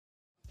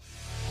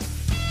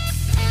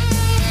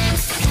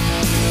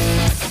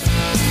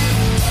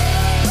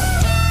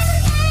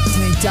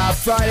Top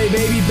Friday,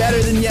 baby.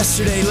 Better than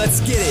yesterday.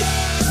 Let's get it.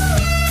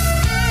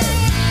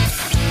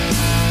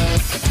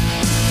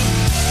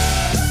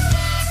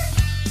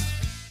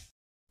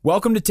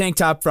 Welcome to Tank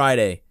Top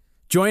Friday.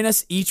 Join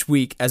us each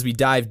week as we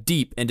dive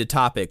deep into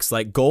topics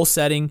like goal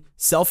setting,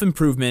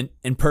 self-improvement,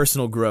 and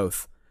personal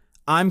growth.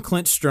 I'm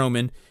Clint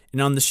Stroman,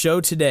 and on the show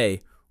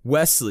today,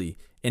 Wesley,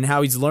 and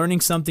how he's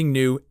learning something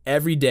new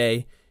every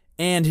day,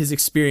 and his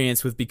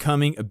experience with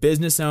becoming a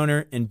business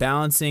owner and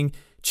balancing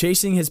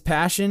chasing his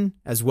passion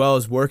as well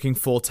as working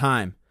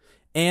full-time,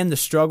 and the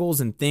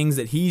struggles and things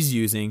that he's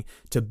using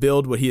to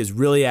build what he is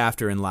really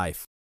after in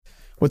life.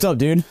 What's up,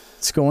 dude?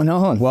 What's going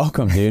on?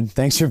 Welcome, dude.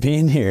 Thanks for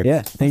being here.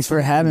 Yeah, thanks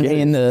for having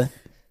me in the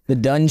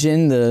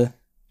dungeon, the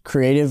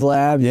creative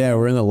lab. Yeah,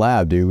 we're in the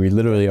lab, dude. We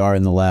literally are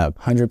in the lab.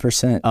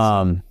 100%.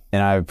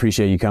 And I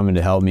appreciate you coming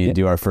to help me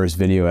do our first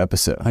video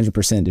episode.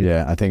 100%, dude.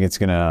 Yeah, I think it's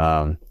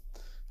gonna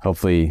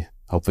hopefully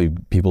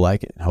people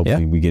like it.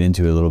 Hopefully we get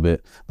into it a little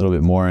bit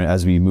more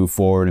as we move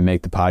forward and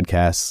make the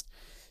podcast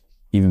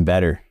even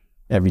better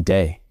every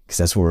day, because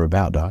that's what we're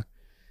about, dog.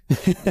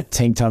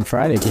 Tank Top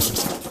Friday.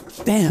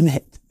 Damn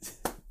it.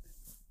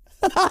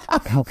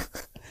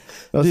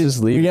 Let's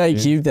just leave. We gotta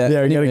keep that.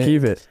 Yeah, we gotta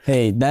keep it.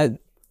 Hey,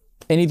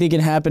 anything can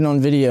happen on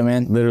video,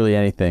 man. Literally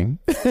anything.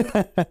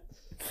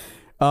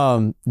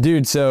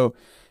 Dude, so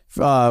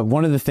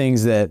one of the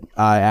things that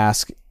I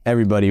ask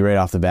everybody right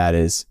off the bat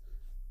is,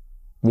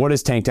 what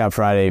does Tank Top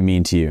Friday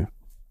mean to you?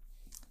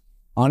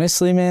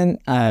 Honestly, man,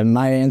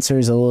 my answer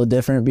is a little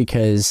different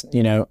because,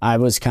 I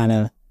was kind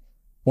of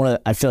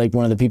I feel like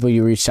one of the people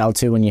you reached out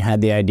to when you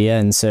had the idea.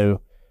 And so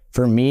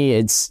for me,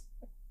 it's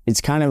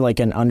kind of like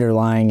an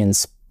underlying and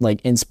like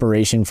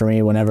inspiration for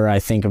me whenever I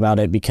think about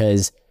it,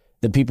 because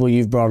the people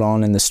you've brought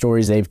on and the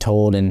stories they've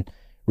told, and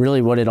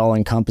really what it all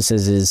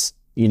encompasses is,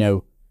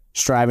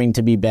 striving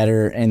to be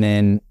better, and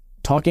then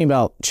talking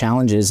about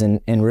challenges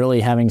and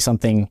really having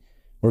something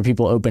where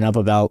people open up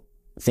about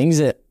things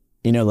that,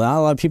 not a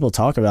lot of people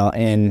talk about.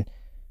 And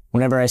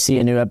whenever I see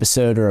a new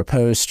episode or a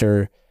post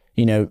or,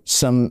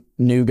 some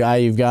new guy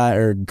you've got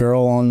or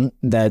girl on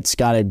that's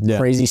got a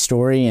crazy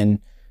story, and,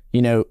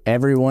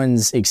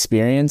 everyone's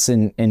experience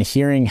and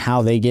hearing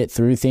how they get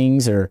through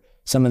things or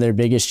some of their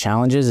biggest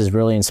challenges is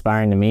really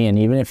inspiring to me. And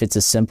even if it's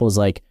as simple as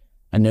like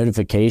a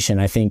notification,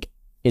 I think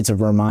it's a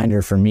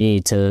reminder for me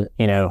to,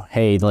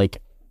 hey,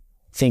 like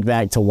think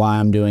back to why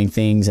I'm doing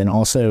things, and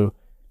also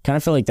kind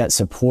of feel like that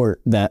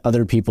support that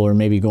other people are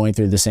maybe going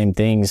through the same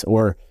things,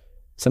 or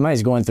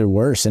somebody's going through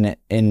worse,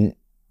 and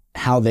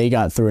how they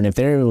got through. And if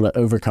they're able to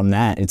overcome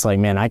that, it's like,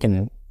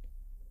 man,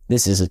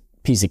 this is a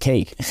piece of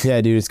cake.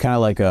 Yeah, dude, it's kind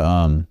of like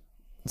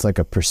it's like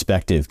a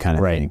perspective kind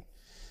of thing.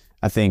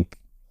 I think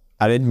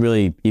I didn't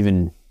really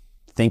even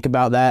think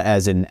about that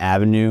as an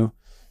avenue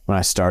when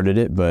I started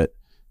it, but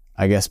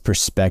I guess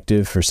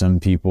perspective for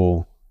some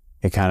people,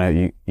 it kind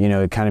of,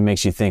 it kind of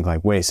makes you think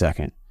like, wait a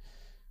second,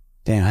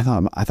 dang, I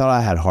thought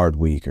I had a hard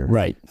week, or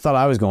I thought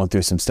I was going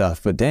through some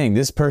stuff, but dang,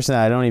 this person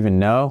I don't even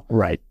know,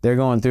 they're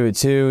going through it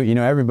too.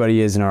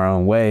 Everybody is in our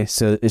own way.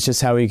 So it's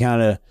just how we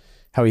handle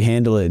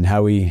it and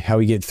how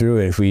we get through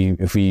it. If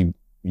we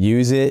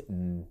use it,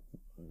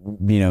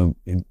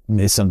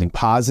 it's something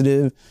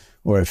positive,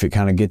 or if it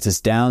kind of gets us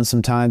down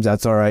sometimes,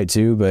 that's all right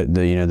too. But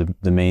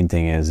the main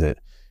thing is that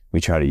we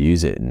try to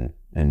use it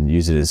and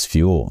use it as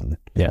fuel. And,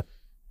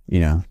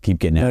 keep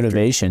getting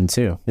motivation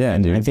too. Yeah,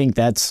 and I think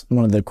that's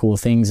one of the cool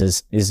things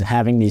is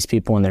having these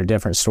people and their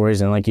different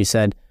stories. And like you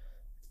said,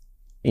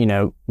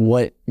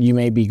 what you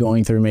may be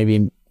going through may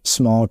be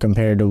small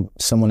compared to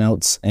someone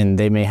else, and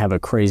they may have a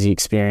crazy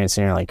experience,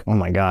 and you're like, oh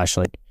my gosh,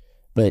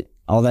 but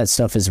all that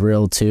stuff is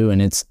real too.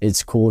 And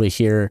it's cool to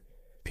hear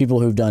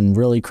people who've done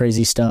really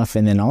crazy stuff,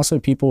 and then also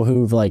people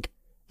who've like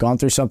gone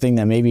through something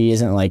that maybe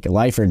isn't like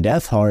life or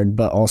death hard,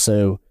 but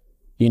also,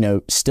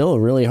 still a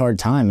really hard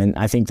time. And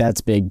I think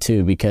that's big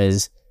too,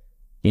 because,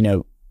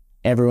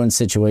 everyone's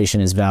situation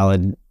is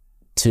valid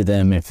to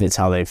them if it's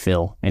how they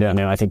feel.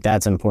 And, I think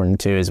that's important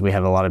too, is we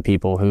have a lot of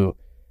people who,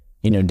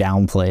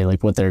 downplay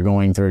like what they're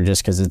going through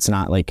just because it's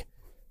not like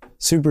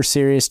super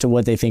serious to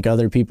what they think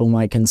other people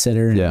might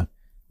consider. Yeah.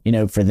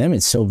 For them,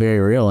 it's still very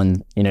real.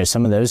 And,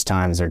 some of those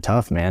times are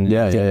tough, man.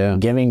 Yeah.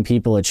 Giving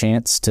people a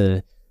chance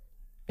to,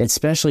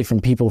 especially from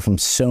people from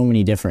so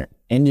many different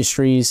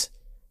industries,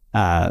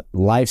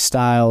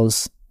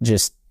 lifestyles,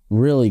 just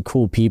really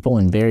cool people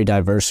in very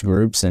diverse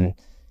groups, and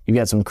you've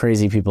got some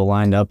crazy people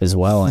lined up as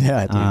well.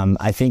 And,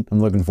 I think I'm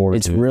looking forward to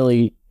it. It's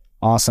really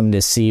awesome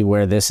to see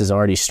where this has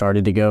already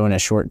started to go in a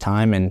short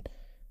time, and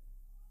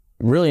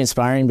really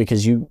inspiring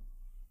because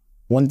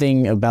one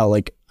thing about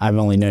like, I've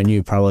only known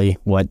you probably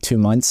 2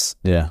 months?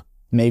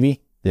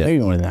 Maybe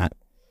more than that.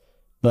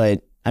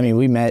 But I mean,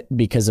 we met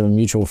because of a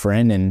mutual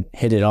friend and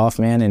hit it off,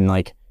 man. And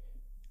like,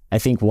 I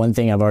think one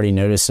thing I've already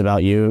noticed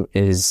about you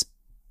is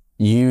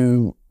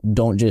you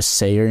don't just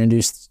say you're going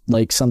to do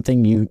like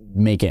something, you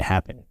make it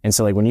happen. And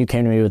so like when you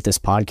came to me with this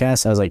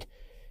podcast, I was like,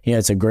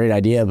 it's a great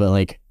idea, but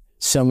like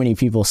so many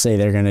people say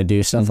they're going to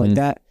do stuff like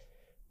that.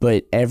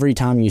 But every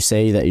time you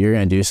say that you're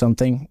going to do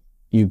something,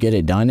 you get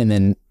it done. And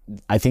then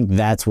I think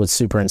that's what's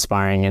super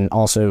inspiring. And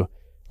also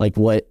like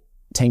what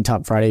Tank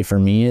Top Friday for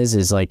me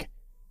is like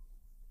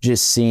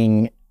just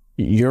seeing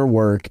your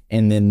work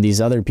and then these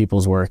other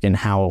people's work and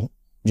how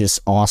just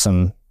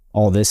awesome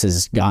all this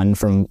has gotten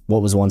from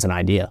what was once an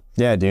idea.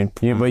 Yeah, dude.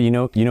 But you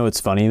know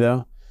what's funny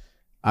though?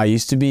 I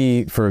used to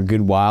be, for a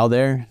good while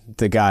there,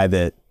 the guy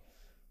that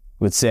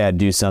would say I'd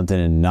do something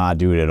and not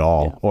do it at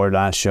all, or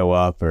not show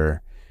up.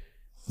 Or,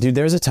 dude,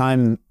 there was a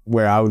time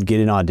where I would get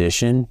an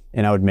audition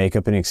and I would make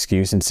up an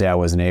excuse and say I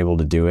wasn't able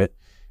to do it,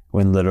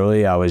 when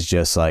literally I was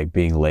just like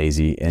being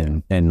lazy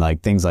and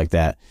like things like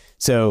that.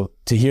 So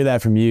to hear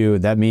that from you,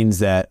 that means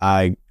that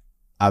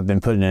I've been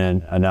putting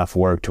in enough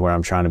work to where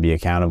I'm trying to be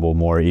accountable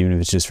more, even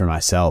if it's just for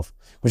myself,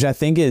 which I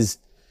think is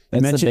the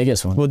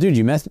biggest one. Well, dude,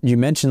 you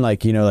mentioned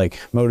like, like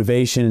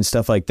motivation and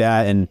stuff like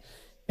that.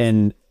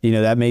 And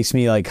that makes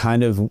me like I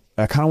kind of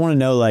want to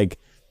know, like,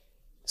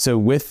 so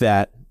with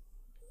that,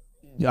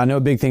 I know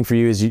a big thing for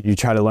you is you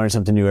try to learn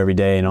something new every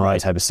day and all that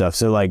type of stuff.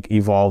 So like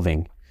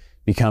evolving,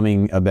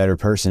 becoming a better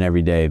person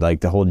every day,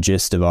 like the whole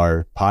gist of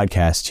our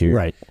podcast here.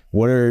 Right.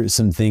 What are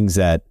some things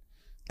that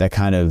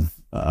kind of,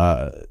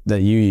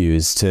 that you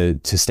use to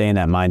stay in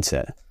that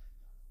mindset?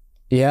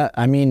 Yeah.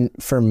 I mean,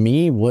 for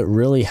me, what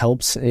really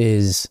helps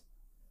is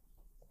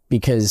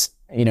because,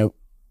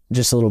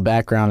 just a little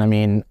background. I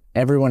mean,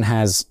 everyone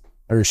has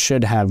or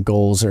should have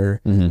goals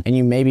and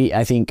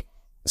I think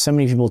so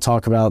many people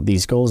talk about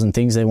these goals and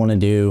things they want to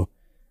do,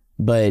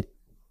 but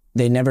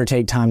they never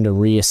take time to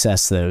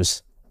reassess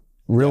those.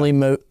 Really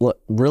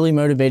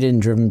motivated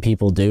and driven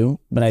people do.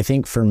 But I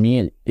think for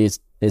me, it's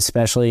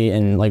especially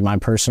in like my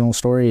personal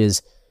story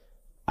is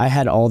I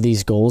had all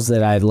these goals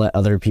that I'd let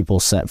other people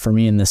set for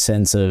me, in the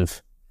sense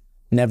of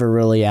never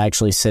really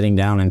actually sitting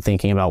down and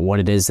thinking about what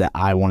it is that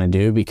I want to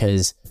do,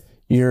 because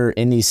you're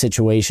in these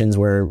situations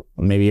where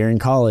maybe you're in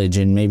college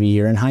and maybe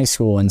you're in high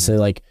school. And so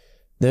like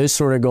those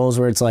sort of goals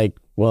where it's like,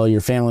 well, your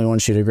family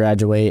wants you to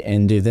graduate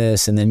and do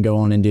this and then go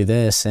on and do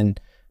this. And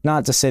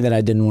not to say that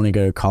I didn't want to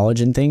go to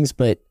college and things,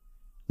 but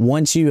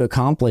once you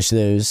accomplish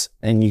those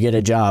and you get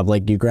a job,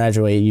 like you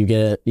graduate,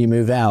 you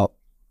move out,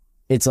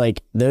 it's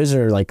like, those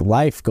are like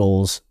life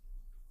goals.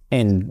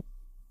 And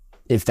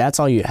if that's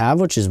all you have,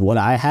 which is what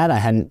I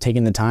hadn't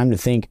taken the time to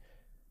think,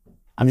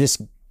 I'm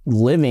just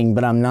living,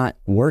 but I'm not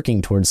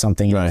working towards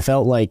something. Right. It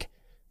felt like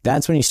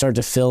that's when you start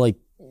to feel like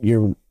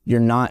you're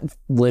not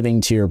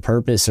living to your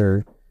purpose,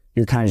 or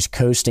you're kind of just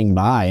coasting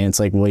by. And it's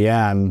like, well,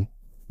 yeah, I'm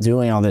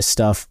doing all this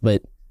stuff,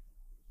 but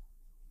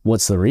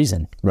what's the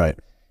reason? Right.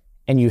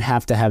 And you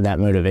have to have that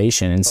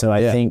motivation. And so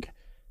I think,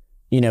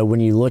 when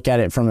you look at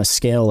it from a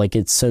scale, like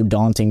it's so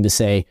daunting to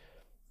say,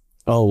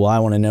 oh, well, I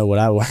want to know what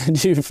I want to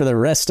do for the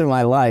rest of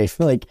my life.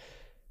 Like,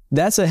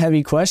 that's a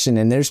heavy question.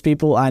 And there's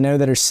people I know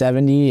that are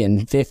 70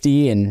 and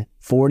 50 and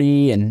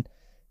 40, and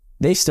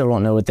they still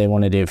don't know what they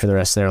want to do for the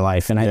rest of their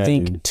life. And I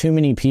think too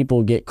many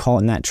people get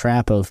caught in that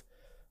trap of,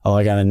 oh,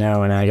 I got to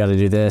know and I got to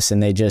do this.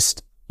 And they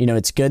just,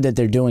 it's good that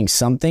they're doing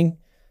something,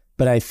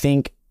 but I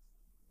think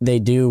they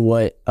do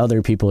what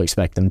other people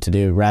expect them to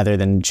do rather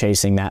than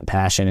chasing that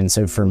passion. And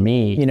so for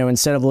me,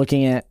 instead of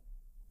looking at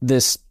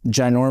this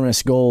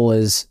ginormous goal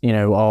as,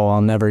 oh,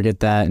 I'll never get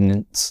that and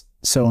it's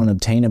so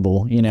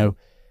unobtainable,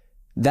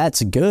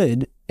 that's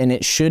good. And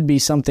it should be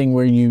something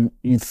where you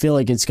feel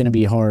like it's going to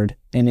be hard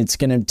and it's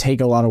going to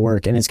take a lot of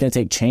work and it's going to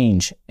take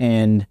change.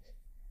 And,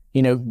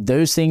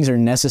 those things are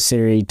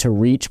necessary to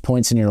reach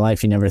points in your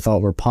life you never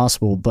thought were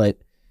possible. But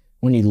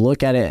when you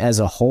look at it as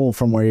a whole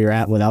from where you're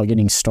at without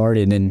getting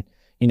started, and,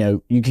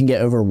 you can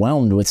get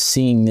overwhelmed with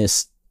seeing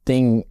this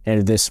thing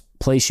or this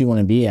place you want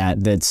to be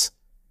at that's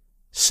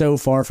so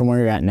far from where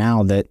you're at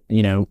now that,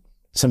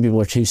 some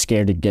people are too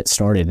scared to get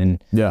started.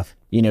 And,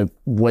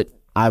 what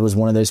I was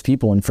one of those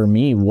people. And for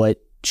me, what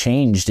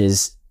changed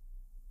is,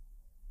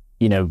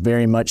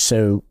 very much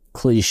so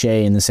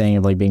cliche in the saying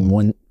of like being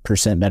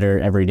 1% better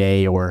every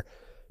day, or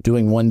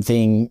doing one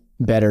thing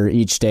better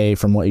each day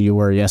from what you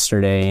were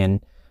yesterday. And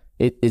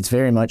it's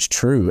very much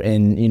true.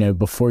 And,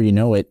 before you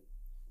know it,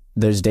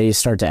 those days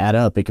start to add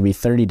up. It could be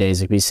 30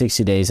 days, it could be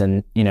 60 days.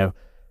 And,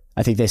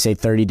 I think they say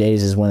 30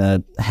 days is when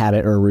a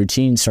habit or a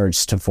routine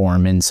starts to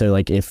form. And so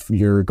like if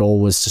your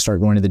goal was to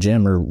start going to the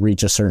gym or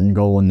reach a certain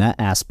goal in that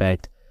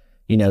aspect,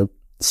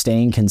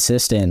 staying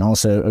consistent, and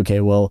also,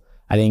 okay, well,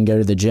 I didn't go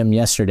to the gym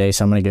yesterday,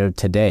 so I'm going to go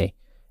today.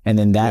 And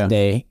then that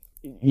day,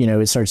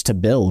 it starts to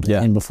build.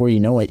 Yeah. And before you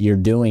know it, you're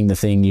doing the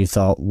thing you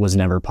thought was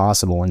never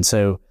possible. And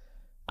so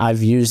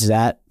I've used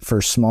that for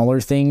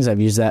smaller things.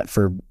 I've used that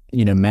for,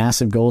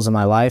 massive goals in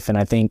my life. And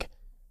I think,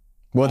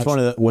 what's one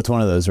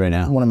of those right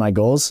now? One of my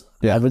goals?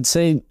 Yeah. I would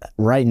say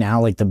right now,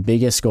 like the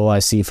biggest goal I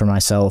see for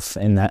myself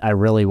and that I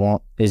really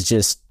want is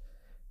just,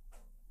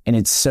 and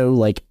it's so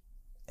like,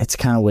 it's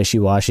kind of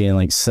wishy-washy and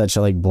like such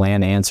a like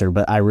bland answer,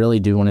 but I really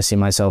do want to see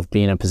myself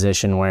be in a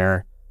position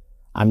where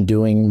I'm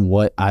doing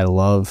what I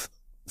love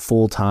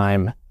full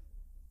time.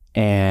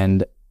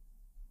 And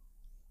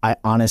I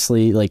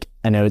honestly, like,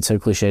 I know it's so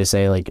cliche to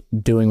say like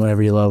doing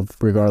whatever you love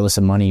regardless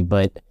of money,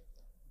 but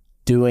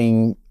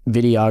doing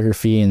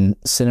videography and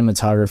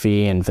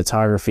cinematography and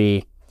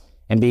photography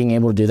and being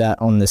able to do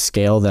that on the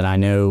scale that I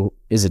know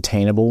is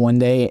attainable one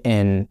day,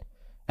 and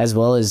as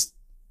well as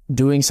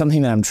doing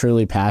something that I'm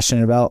truly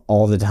passionate about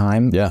all the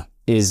time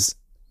is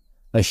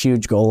a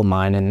huge goal of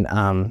mine. And,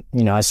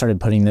 I started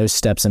putting those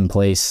steps in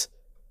place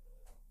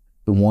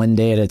one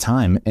day at a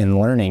time and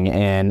learning.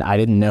 And I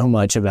didn't know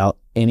much about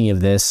any of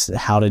this,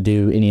 how to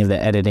do any of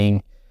the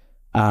editing,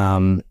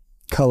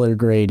 color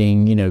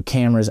grading,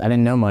 cameras. I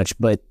didn't know much,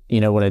 but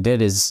what I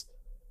did is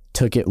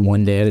took it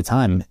one day at a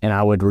time, and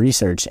I would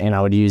research, and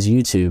I would use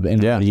YouTube,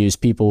 and I would use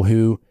people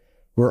who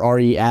were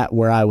already at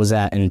where I was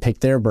at and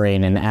pick their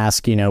brain and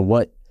ask,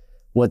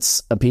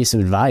 what's a piece of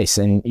advice?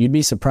 And you'd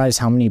be surprised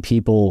how many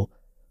people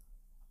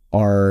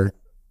are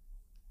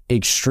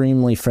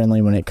extremely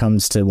friendly when it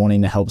comes to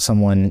wanting to help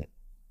someone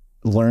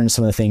learn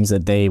some of the things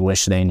that they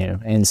wish they knew.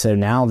 And so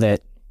now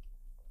that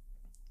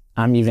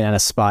I'm even at a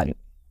spot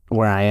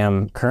where I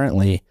am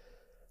currently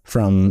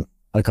from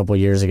a couple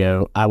of years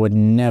ago, I would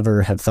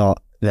never have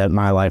thought that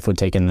my life would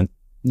take in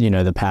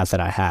the path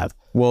that I have.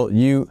 Well,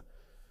 you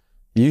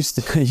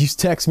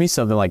text me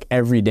something like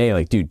every day,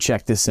 like, dude,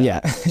 check this out.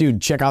 Yeah.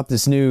 Dude, check out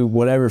this new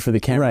whatever for the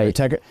camera. Right.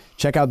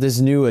 Check out this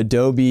new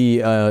Adobe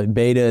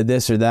beta,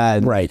 this or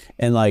that. Right.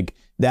 And like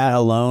that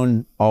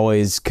alone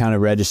always kind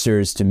of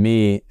registers to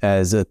me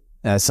as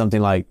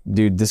something like,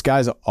 dude, this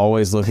guy's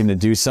always looking to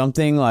do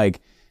something,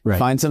 like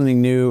find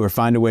something new or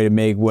find a way to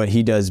make what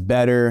he does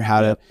better,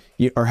 how to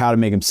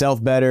make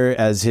himself better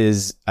as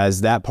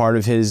that part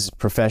of his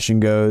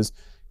profession goes.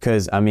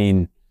 Cause I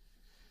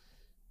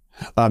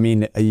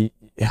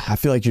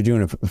feel like you're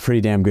doing a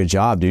pretty damn good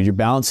job, dude. You're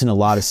balancing a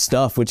lot of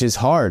stuff, which is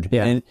hard.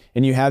 Yeah.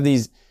 And you have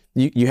these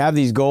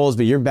goals,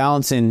 but you're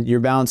balancing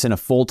a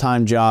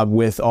full-time job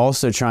with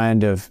also trying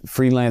to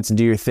freelance and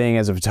do your thing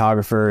as a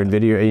photographer and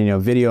video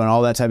and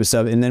all that type of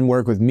stuff. And then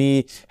work with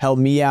me, help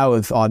me out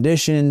with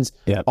auditions,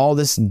 all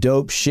this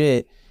dope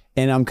shit.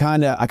 And I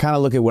kind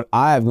of look at what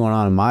I have going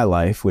on in my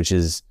life, which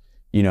is,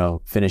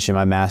 finishing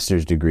my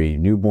master's degree,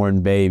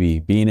 newborn baby,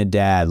 being a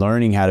dad,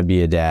 learning how to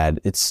be a dad.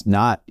 It's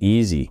not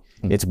easy.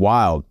 It's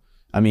wild.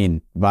 I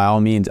mean, by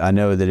all means, I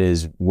know that it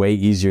is way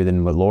easier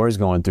than what Laura's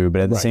going through,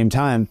 but at the same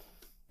time,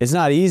 it's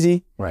not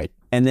easy. Right.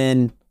 And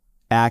then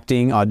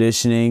acting,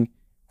 auditioning,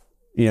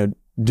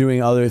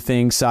 doing other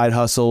things, side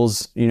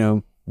hustles,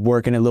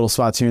 working at little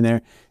spots here and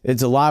there.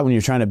 It's a lot when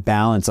you're trying to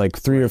balance like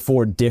 3 or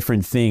 4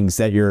 different things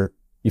that you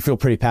feel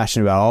pretty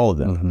passionate about all of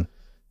them. Mm-hmm.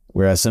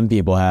 Whereas some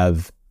people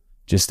have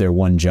just their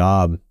one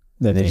job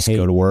that they just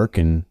go to work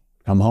and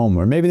come home,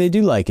 or maybe they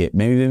do like it.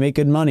 Maybe they make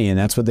good money and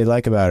that's what they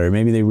like about it. Or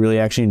maybe they really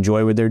actually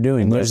enjoy what they're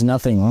doing. There's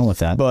nothing wrong with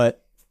that. But,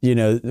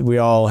 we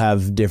all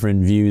have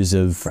different views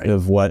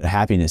of what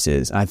happiness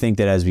is. I think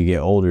that as we get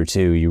older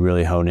too, you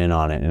really hone in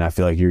on it. And I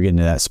feel like you're getting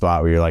to that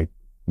spot where you're like,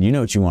 you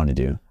know what you want to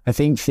do. I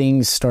think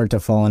things start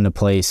to fall into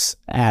place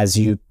as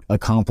you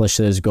accomplish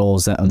those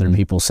goals that other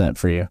people set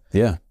for you.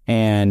 Yeah.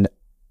 And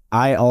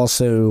I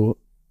also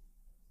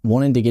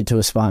wanted to get to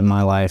a spot in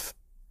my life,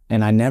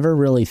 and I never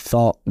really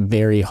thought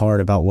very hard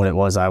about what it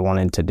was I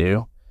wanted to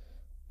do.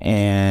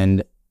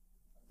 And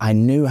I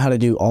knew how to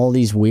do all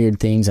these weird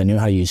things. I knew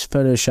how to use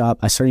Photoshop.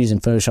 I started using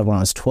Photoshop when I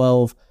was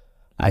 12.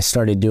 I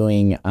started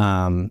doing,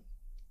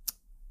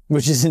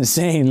 which is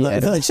insane.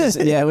 Which is,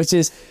 here I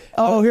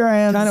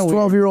am,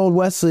 12-year-old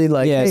Wesley.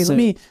 Like, hey, let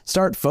me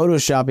start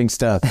Photoshopping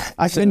stuff.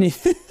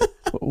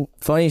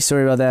 Funny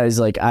story about that is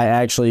like, I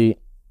actually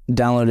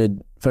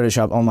downloaded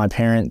Photoshop on my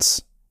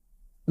parents'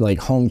 like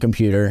home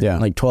computer,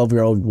 like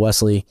 12-year-old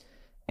Wesley,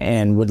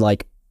 and would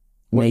like.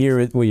 What year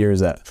is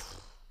that?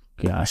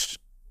 Gosh,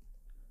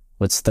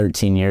 what's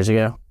 13 years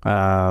ago?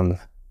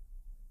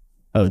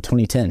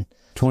 2010.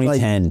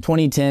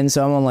 2010.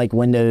 So I'm on like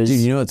Windows.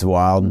 Dude, you know what's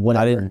wild?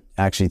 Whatever. I didn't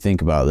actually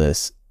think about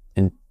this.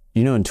 And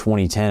in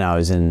 2010, I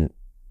was in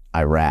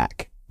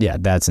Iraq. Yeah,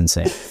 that's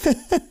insane.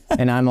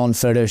 And I'm on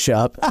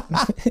Photoshop.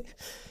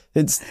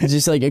 It's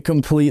just like a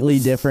completely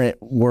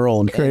different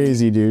world.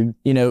 Crazy, dude.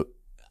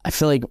 I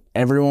feel like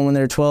everyone when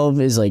they're 12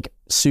 is like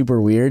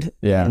super weird.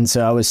 Yeah. And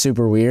so I was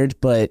super weird,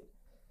 but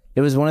it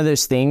was one of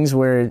those things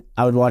where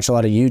I would watch a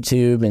lot of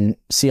YouTube and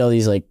see all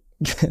these like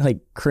like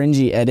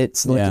cringy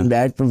edits looking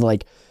back from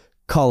like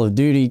Call of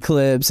Duty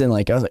clips, and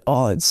like I was like,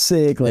 oh, it's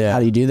sick. Like, how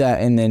do you do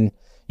that? And then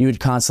you would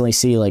constantly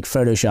see like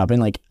Photoshop,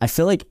 and like I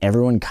feel like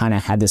everyone kind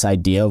of had this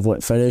idea of what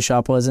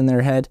Photoshop was in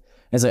their head.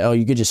 It's like, oh,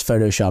 you could just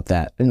Photoshop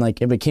that, and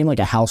like it became like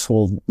a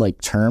household like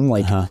term,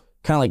 like kind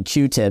of like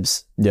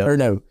Q-tips. Or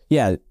no,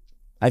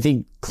 I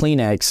think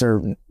Kleenex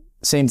or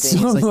same thing.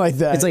 Something like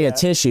that. It's like a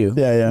tissue.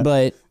 Yeah.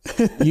 But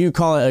you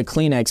call it a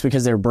Kleenex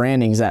because their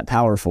branding is that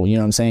powerful. You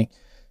know what I'm saying?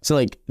 So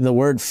like the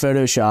word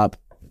Photoshop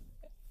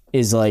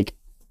is like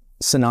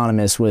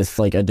synonymous with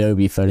like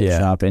Adobe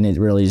Photoshop, and it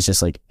really is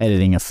just like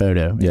editing a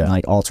photo and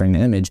like altering the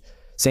image.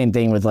 Same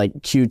thing with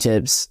like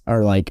Q-tips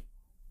or like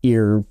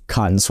ear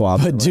cotton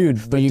swabs.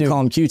 But you call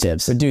them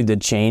Q-tips. But dude, the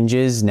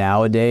changes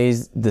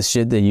nowadays, the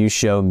shit that you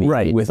show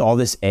me with all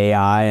this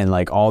AI and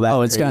like all that.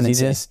 Oh, it's gotten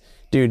insane.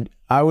 Dude,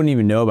 I wouldn't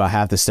even know about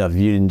half the stuff if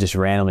you didn't just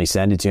randomly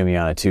send it to me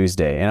on a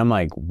Tuesday. And I'm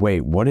like,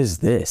 wait, what is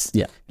this?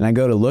 Yeah. And I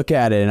go to look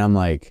at it and I'm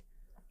like,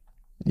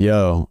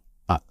 yo,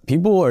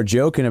 people are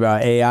joking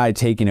about AI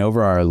taking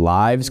over our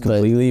lives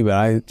completely, but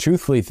I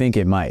truthfully think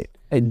it might.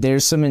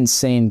 There's some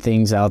insane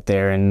things out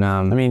there. And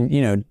I mean,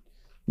 you know,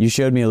 you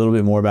showed me a little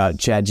bit more about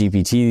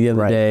ChatGPT the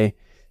other day.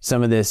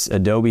 Some of this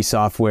Adobe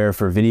software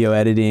for video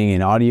editing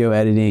and audio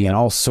editing and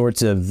all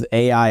sorts of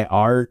AI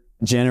art,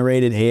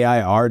 generated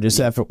AI art, just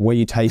after what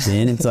you type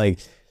in. It's like,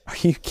 are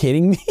you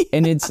kidding me?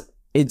 And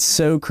it's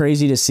so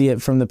crazy to see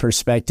it from the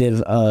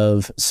perspective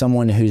of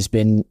someone who's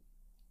been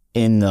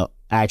in the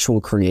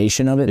actual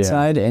creation of it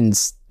side, and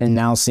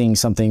now seeing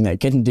something that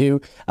can do.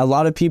 A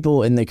lot of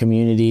people in the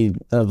community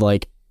of,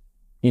 like,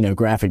 you know,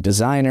 graphic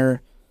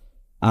designer,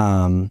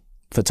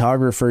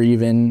 photographer,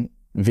 even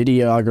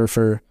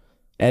videographer,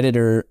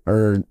 editor,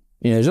 or,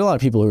 you know, there's a lot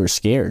of people who are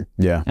scared.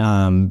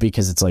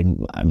 Because it's like,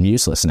 I'm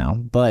useless now.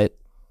 But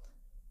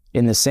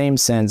in the same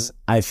sense,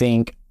 I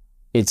think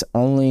it's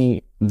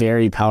only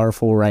very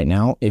powerful right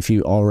now if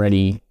you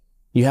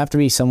have to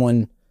be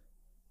someone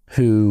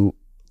who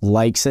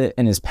likes it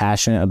and is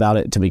passionate about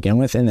it to begin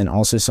with, and then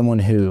also someone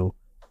who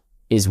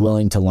is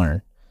willing to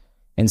learn.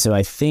 And so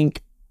I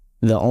think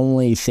the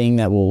only thing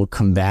that will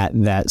combat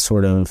that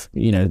sort of,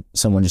 you know,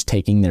 someone just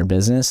taking their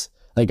business,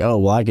 like, oh,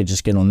 well, I could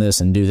just get on this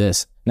and do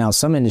this. Now,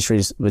 some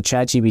industries with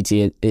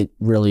ChatGPT, it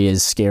really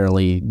is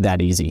scarily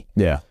that easy.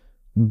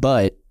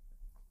 But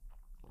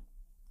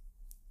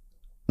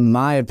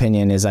my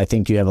opinion is, I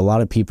think you have a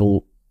lot of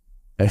people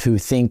who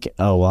think,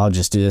 oh, well, I'll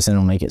just do this and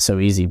it'll make it so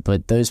easy.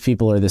 But those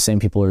people are the same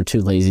people who are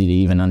too lazy to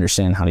even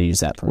understand how to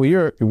use that. Well,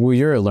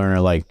 you're a learner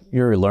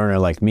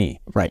like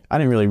me. Right. I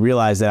didn't really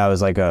realize that I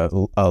was like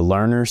a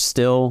learner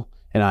still,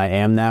 and I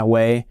am that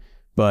way.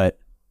 But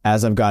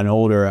as I've gotten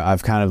older,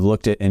 I've kind of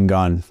looked at and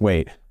gone,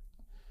 wait,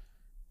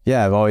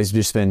 yeah, I've always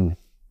just been,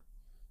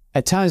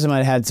 at times I might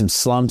have had some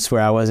slumps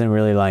where I wasn't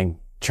really like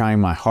trying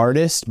my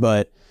hardest,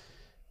 but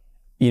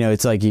you know,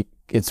 it's like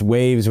it's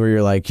waves where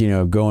you're like, you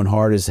know, going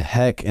hard as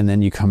heck, and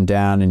then you come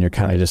down and you're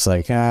kind of just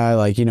like,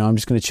 like, you know, I'm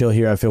just going to chill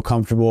here. I feel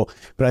comfortable.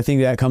 But I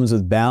think that comes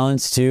with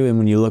balance too. And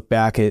when you look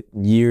back at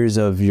years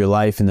of your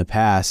life in the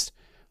past,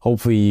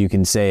 hopefully you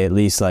can say at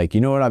least like,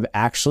 you know what I've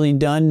actually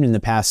done in the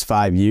past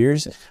 5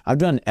 years? I've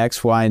done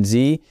X, Y, and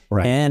Z,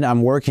 and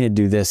I'm working to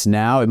do this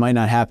now. It might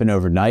not happen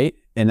overnight.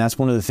 And that's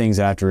one of the things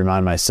I have to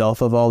remind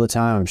myself of all the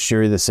time. I'm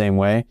sure you're the same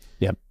way.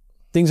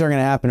 Things aren't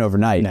going to happen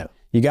overnight. No.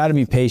 You got to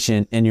be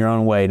patient in your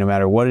own way, no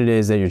matter what it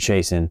is that you're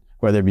chasing,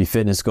 whether it be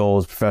fitness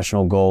goals,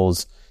 professional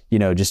goals, you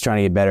know, just trying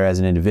to get better as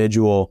an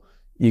individual.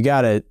 You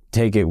got to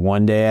take it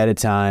one day at a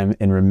time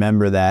and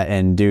remember that.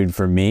 And dude,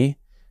 for me,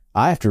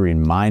 I have to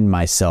remind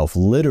myself,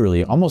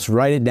 literally almost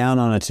write it down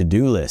on a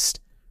to-do list,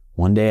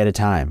 one day at a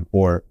time,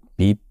 or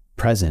be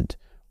present,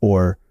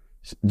 or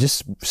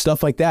just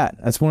stuff like that.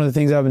 That's one of the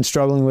things I've been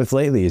struggling with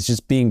lately, is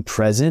just being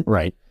present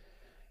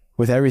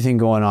with everything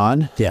going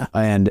on.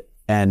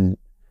 And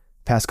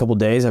past couple of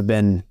days I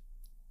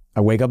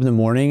wake up in the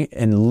morning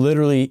and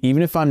literally,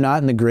 even if I'm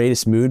not in the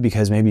greatest mood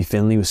because maybe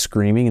Finley was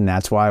screaming and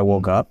that's why I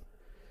woke up,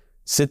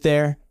 sit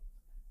there,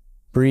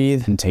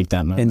 breathe, and take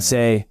that moment and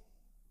say,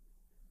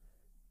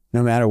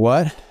 no matter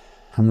what,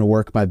 I'm going to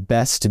work my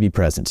best to be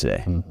present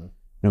today.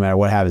 No matter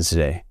what happens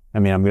today. I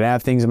mean, I'm going to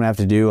have things I'm going to have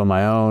to do on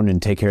my own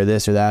and take care of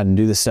this or that and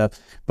do this stuff.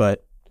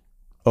 But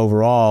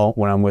overall,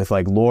 when I'm with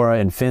like Laura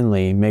and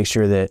Finley, make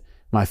sure that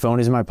my phone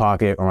is in my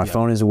pocket or my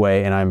phone is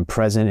away and I'm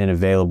present and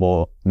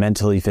available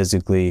mentally,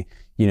 physically,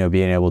 you know,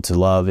 being able to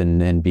love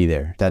and be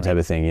there, that type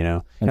of thing, you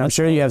know. And I'm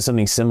sure you have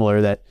something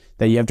similar that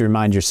you have to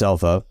remind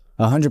yourself of.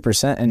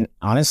 100%. And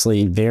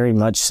honestly, very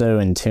much so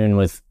in tune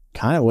with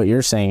kind of what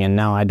you're saying. And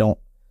now I don't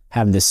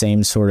have the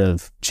same sort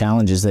of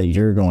challenges that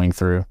you're going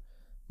through.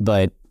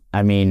 But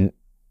I mean,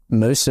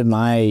 most of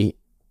my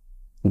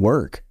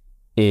work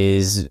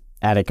is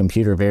at a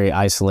computer, very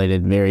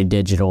isolated, very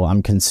digital.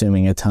 I'm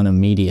consuming a ton of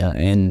media,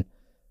 and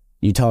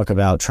you talk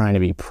about trying to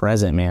be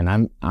present,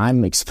 man.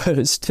 I'm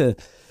exposed to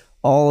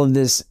all of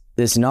this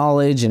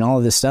knowledge and all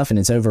of this stuff, and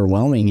it's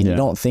overwhelming. And you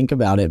don't think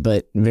about it,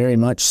 but very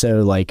much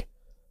so like,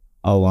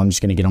 oh, I'm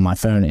just going to get on my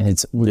phone,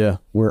 and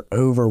we're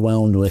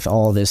overwhelmed with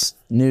all this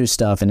new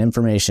stuff and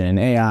information and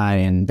AI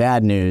and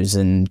bad news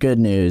and good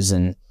news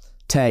and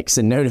texts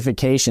and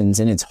notifications,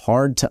 and it's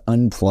hard to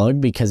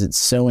unplug because it's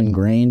so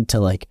ingrained to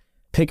like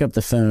pick up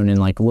the phone and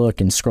like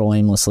look and scroll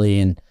aimlessly.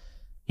 And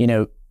you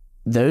know,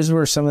 those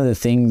were some of the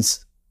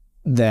things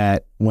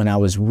that when I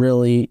was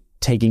really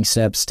taking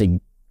steps to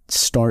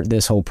start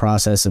this whole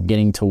process of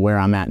getting to where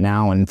I'm at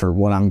now and for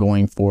what I'm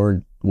going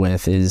forward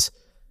with is,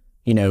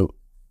 you know,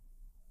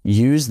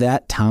 use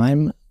that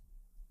time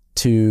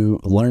to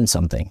learn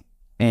something.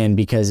 And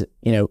because,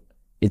 you know,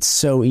 it's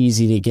so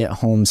easy to get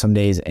home some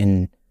days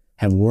and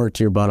have worked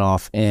your butt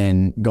off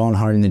and gone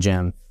hard in the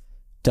gym,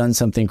 done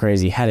something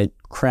crazy, had a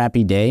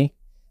crappy day.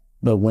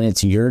 But when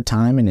it's your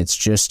time and it's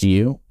just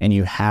you and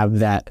you have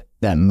that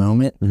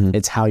moment,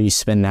 it's how you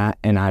spend that.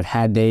 And I've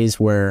had days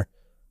where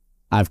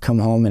I've come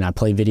home and I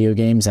play video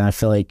games and I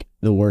feel like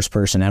the worst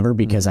person ever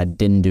because I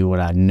didn't do what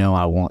I know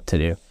I want to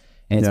do.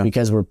 And it's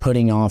because we're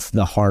putting off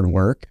the hard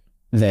work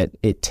that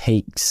it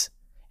takes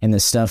and the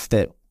stuff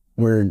that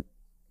we're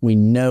we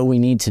know we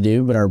need to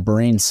do, but our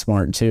brain's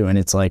smart too. And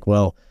it's like,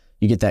 well,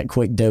 you get that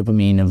quick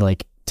dopamine of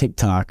like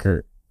TikTok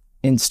or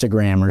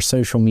Instagram or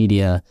social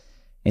media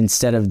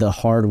instead of the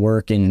hard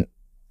work and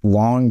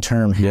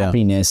long-term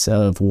happiness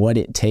of what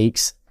it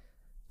takes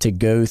to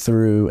go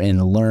through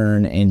and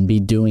learn and be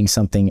doing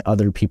something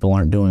other people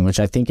aren't doing, which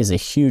I think is a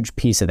huge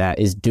piece of that,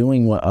 is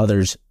doing what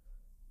others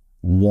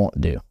won't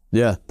do.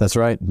 Yeah, that's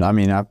right. I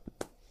mean,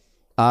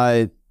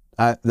 I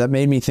that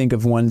made me think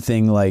of one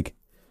thing, like,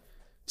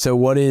 so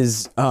what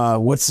is,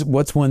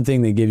 what's one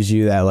thing that gives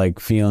you that like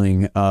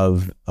feeling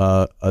of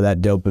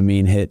that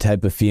dopamine hit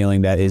type of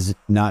feeling that is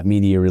not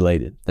media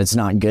related? That's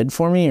not good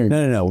for me? Or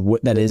No.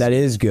 That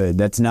is good.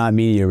 That's not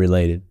media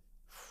related.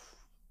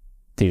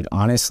 Dude,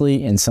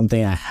 honestly, and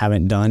something I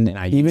haven't done,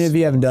 and even if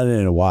you haven't done it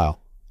in a while,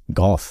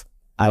 golf.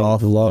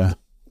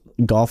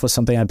 Golf was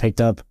something I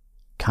picked up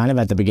kind of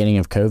at the beginning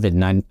of COVID,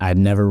 and I'd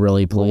never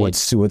really played.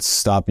 What's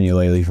stopping you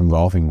lately from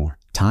golfing more?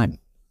 Time.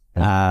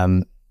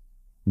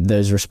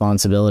 Those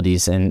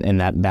responsibilities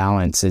and that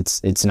balance,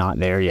 it's not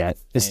there yet.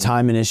 Is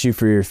time an issue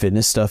for your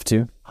fitness stuff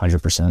too?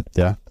 100%.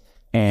 Yeah.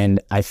 And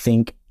I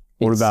think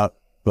what about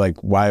like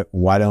why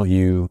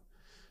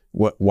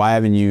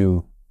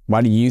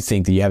do you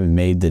think that you haven't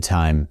made the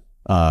time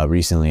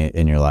recently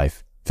in your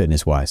life,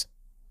 fitness wise?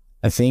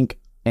 I think,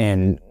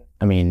 and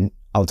I mean,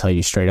 I'll tell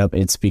you straight up,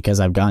 it's because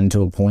I've gotten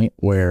to a point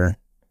where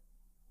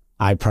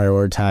I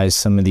prioritize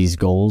some of these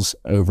goals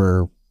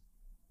over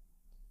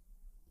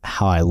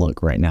how I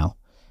look right now.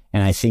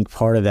 And I think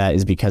part of that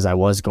is because I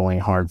was going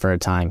hard for a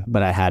time,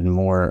 but I had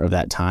more of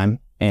that time.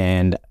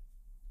 And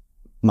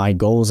my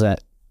goals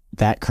at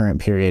that current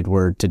period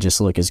were to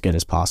just look as good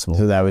as possible.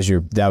 So that was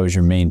your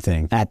main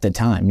thing at the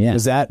time. Yeah.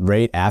 Was that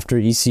right after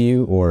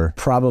ECU or?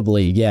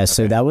 Probably. Yeah. Okay.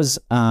 So that was,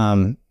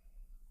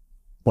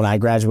 when I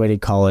graduated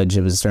college,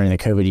 it was during the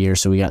COVID year.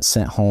 So we got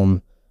sent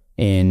home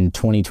in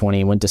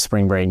 2020, went to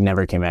spring break,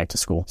 never came back to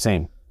school.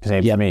 Same for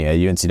me at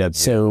UNCW.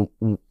 So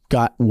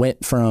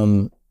went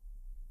from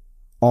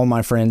all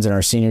my friends in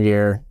our senior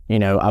year, you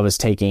know, I was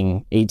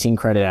taking 18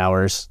 credit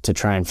hours to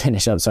try and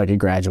finish up so I could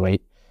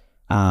graduate.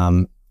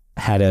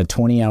 Had a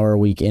 20-hour a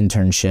week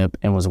internship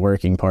and was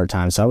working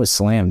part-time. So I was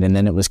slammed. And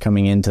then it was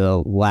coming into the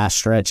last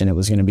stretch and it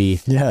was going to be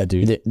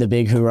the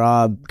big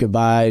hoorah,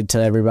 goodbye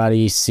to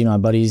everybody, see my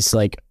buddies,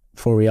 like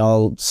before we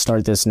all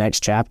start this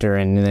next chapter,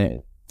 and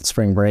then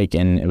spring break,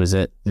 and it was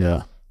it.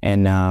 Yeah.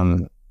 And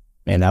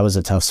that was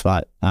a tough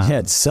spot.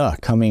 It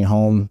sucked. Coming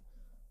home,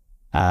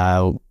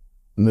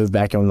 moved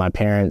back in with my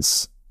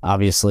parents,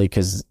 obviously,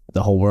 because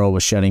the whole world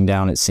was shutting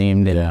down, it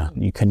seemed.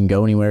 And you couldn't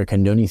go anywhere,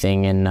 couldn't do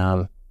anything.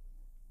 And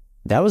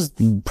that was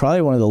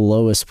probably one of the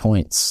lowest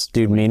points.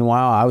 Dude,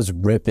 meanwhile, I was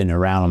ripping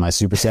around on my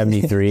Super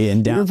 73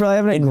 and down. We were probably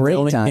having a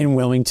great time. In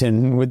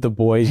Wilmington with the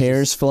boys.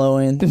 Hair's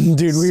flowing.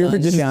 Dude, we were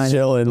just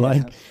chilling.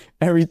 Yeah.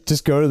 Like,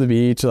 just go to the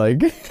beach.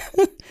 Like,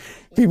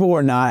 people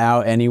were not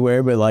out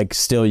anywhere, but like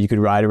still you could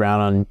ride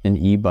around on an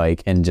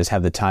e-bike and just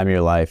have the time of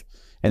your life.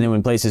 And then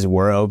when places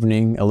were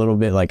opening a little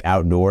bit, like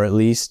outdoor at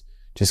least,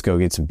 just go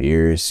get some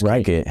beers,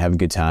 right? Have a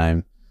good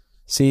time.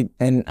 See,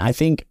 and I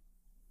think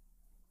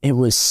it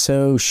was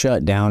so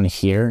shut down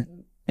here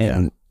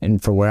and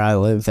for where I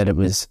live that it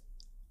was,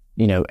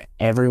 you know,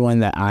 everyone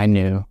that I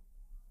knew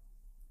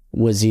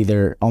was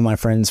either all my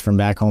friends from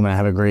back home, and I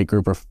have a great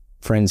group of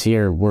friends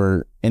here,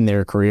 were in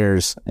their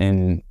careers,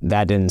 and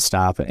that didn't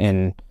stop,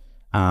 and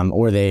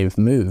or they've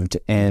moved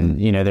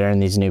and, you know, they're in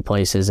these new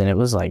places. And it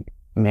was like,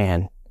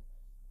 man,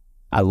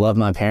 I love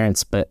my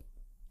parents,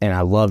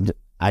 and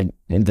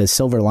the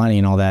silver lining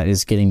and all that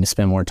is getting to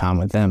spend more time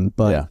with them.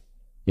 But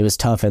it was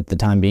tough at the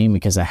time being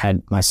because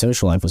my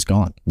social life was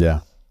gone.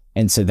 Yeah.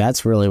 And so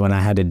that's really when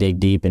I had to dig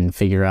deep and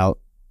figure out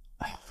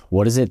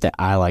what is it that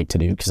I like to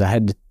do? Because I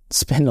had to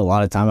spend a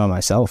lot of time by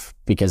myself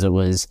because it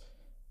was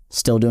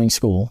still doing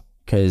school,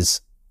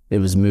 because it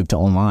was moved to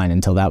online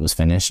until that was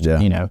finished,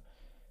 you know,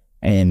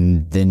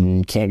 and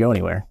then can't go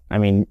anywhere. I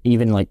mean,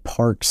 even like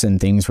parks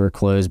and things were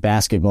closed,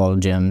 basketball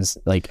gyms,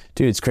 like.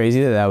 Dude, it's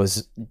crazy that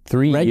was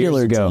 3 years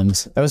ago.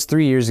 Gyms. That was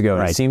 3 years ago.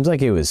 Right. It seems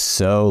like it was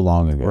so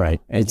long ago.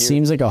 Right. It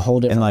seems like a whole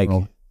different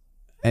world.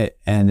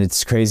 And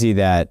it's crazy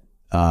that,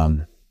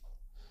 I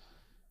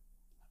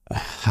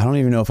don't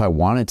even know if I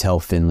want to tell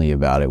Finley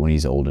about it when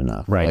he's old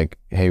enough. Right. Like,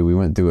 hey, we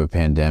went through a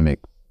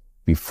pandemic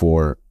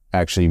before.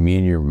 Actually, me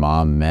and your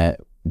mom met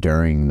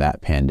during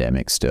that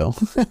pandemic still.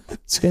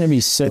 It's going to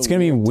be so It's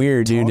going to be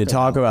weird, dude, to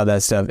talk about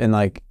that stuff. And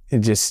like, it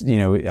just, you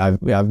know,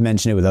 I've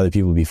mentioned it with other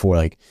people before,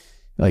 like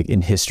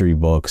in history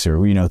books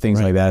or, you know,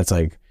 things like that. It's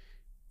like,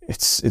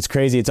 it's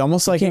crazy. It's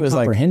almost like it was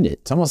like,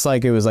 it's almost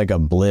like it was like a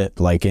blip,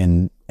 like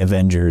in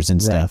Avengers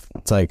and stuff.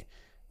 Right. It's like,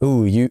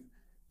 ooh,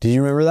 did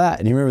you remember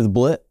that? Do you remember the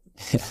blip?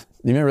 Do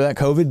you remember that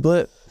COVID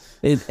blip?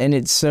 It's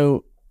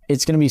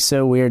going to be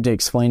so weird to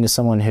explain to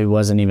someone who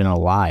wasn't even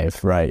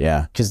alive. Right,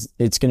 yeah. Because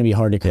it's going to be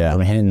hard to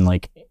comprehend.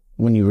 Like,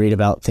 when you read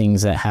about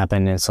things that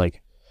happen, it's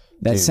like,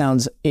 that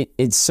sounds,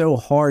 it's so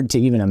hard to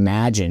even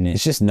imagine.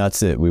 It's just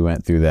nuts that we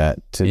went through that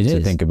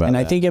to think about. And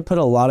I think it put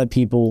a lot of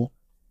people,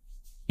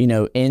 you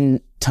know, in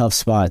tough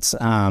spots.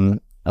 A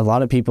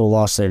lot of people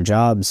lost their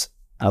jobs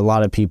a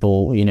lot of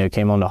people, you know,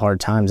 came onto hard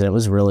times, and it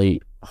was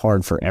really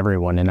hard for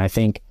everyone. And I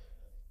think,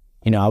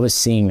 you know, I was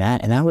seeing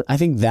that, and I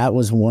think that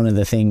was one of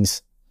the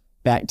things,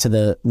 back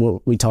to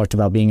what we talked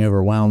about, being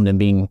overwhelmed and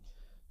being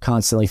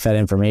constantly fed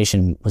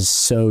information, was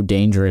so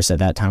dangerous at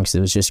that time, because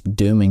it was just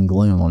doom and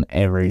gloom on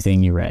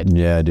everything you read.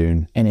 Yeah,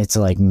 dude. And it's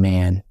like,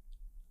 man,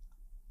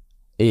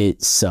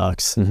 it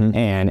sucks,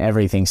 and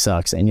everything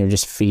sucks, and you're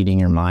just feeding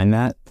your mind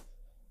that.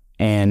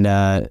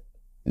 And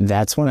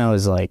that's when I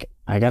was like,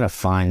 I gotta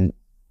find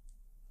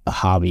a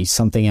hobby,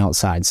 something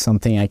outside,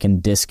 something I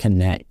can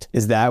disconnect.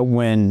 Is that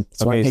when,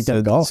 I picked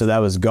up golf. So that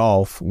was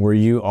golf. Were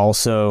you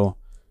also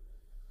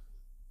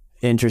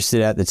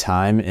interested at the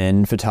time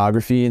in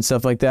photography and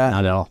stuff like that?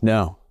 Not at all.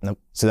 No. Nope.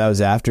 So that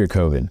was after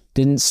COVID.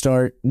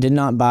 Did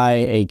not buy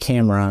a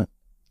camera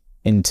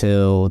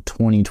until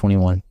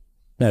 2021.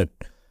 No,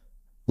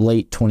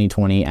 late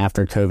 2020,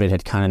 after COVID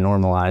had kind of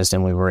normalized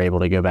and we were able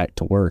to go back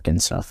to work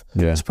and stuff.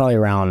 Yeah. It's probably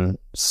around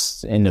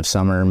end of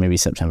summer, maybe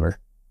September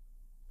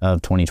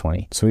of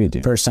 2020. Sweet,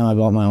 dude. First time I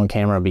bought my own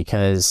camera,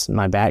 because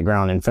my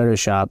background in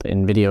Photoshop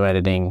and video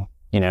editing,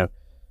 you know,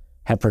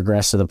 had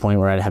progressed to the point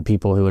where I'd have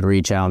people who would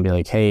reach out and be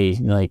like, hey,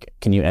 like,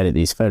 can you edit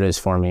these photos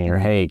for me? Or,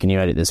 hey, can you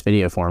edit this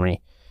video for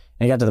me?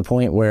 And it got to the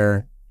point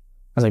where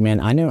I was like, man,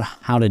 I know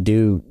how to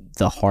do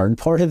the hard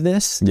part of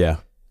this. Yeah.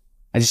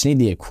 I just need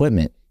the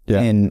equipment.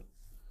 Yeah. And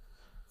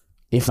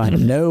if I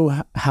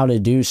know how to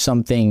do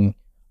something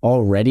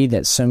already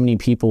that so many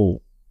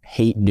people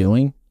hate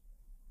doing,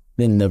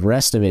 then the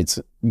rest of it's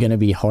going to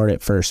be hard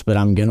at first, but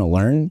I'm going to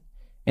learn.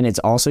 And it's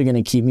also going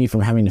to keep me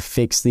from having to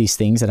fix these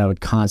things that I would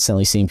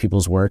constantly see in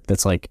people's work.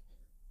 That's like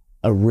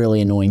a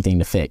really annoying thing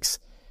to fix.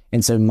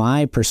 And so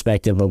my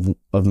perspective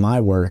of my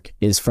work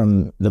is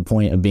from the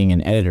point of being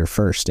an editor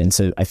first. And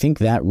so I think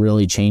that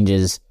really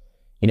changes,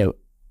 you know,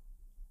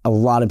 a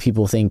lot of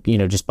people think, you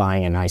know, just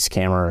buying a nice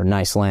camera or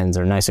nice lens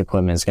or nice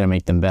equipment is going to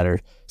make them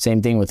better.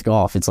 Same thing with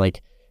golf. It's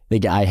like the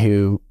guy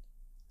who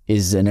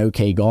is an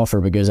okay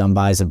golfer but goes out and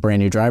buys a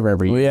brand new driver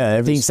every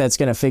year. Thinks that's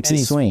going to fix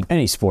his swing.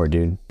 Any sport,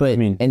 dude. But I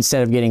mean,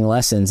 instead of getting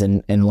lessons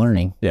and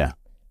learning. Yeah.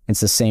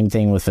 It's the same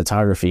thing with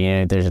photography. You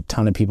know, there's a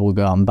ton of people who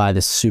go out and buy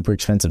this super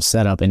expensive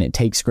setup, and it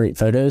takes great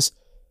photos,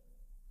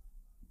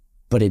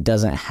 but it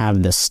doesn't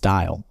have the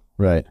style.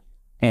 Right.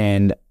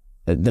 And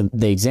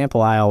the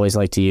example I always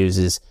like to use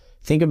is,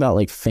 think about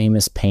like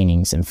famous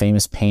paintings and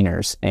famous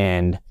painters,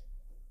 and,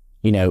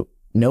 you know,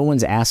 no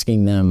one's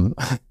asking them,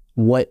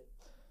 what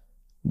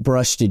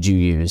brush did you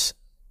use?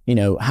 You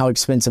know, how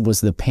expensive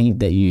was the paint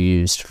that you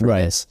used for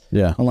this?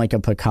 Yeah. Unlike a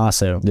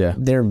Picasso. Yeah.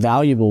 They're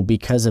valuable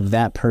because of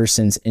that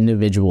person's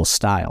individual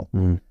style.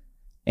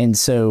 And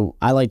so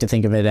I like to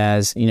think of it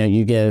as, you know,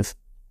 you give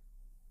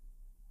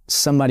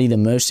somebody the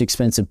most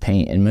expensive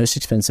paint and most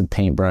expensive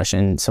paintbrush,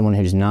 and someone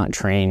who's not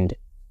trained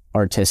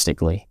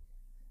artistically,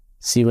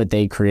 see what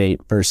they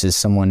create versus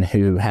someone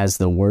who has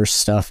the worst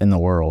stuff in the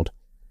world,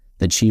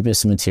 the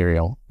cheapest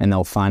material, and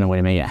they'll find a way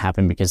to make it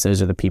happen, because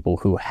those are the people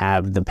who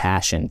have the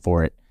passion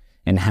for it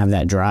and have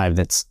that drive.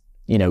 That's,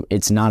 you know,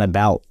 it's not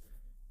about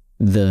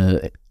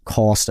the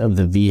cost of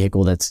the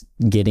vehicle that's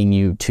getting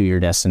you to your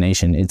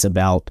destination. It's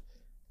about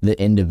the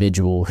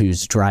individual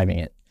who's driving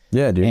it.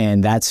 Yeah, dude.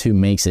 And that's who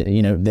makes it.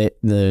 You know,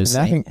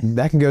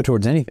 that can go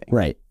towards anything.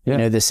 Right. Yeah. You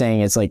know, the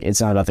saying, it's like, it's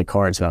not about the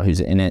car, it's about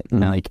who's in it.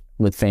 Like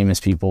with famous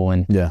people.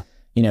 And,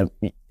 you know,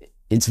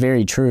 it's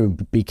very true,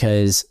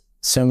 because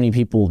so many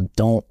people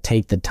don't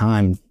take the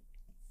time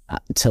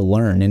to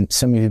learn. And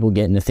so many people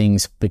get into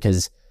things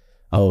because,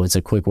 oh, it's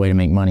a quick way to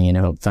make money. You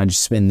know, if I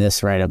just spend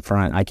this right up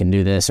front, I can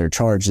do this, or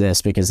charge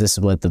this because this is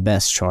what the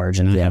best charge,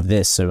 and I have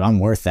this, so I'm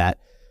worth that.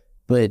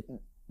 But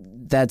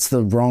that's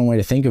the wrong way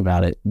to think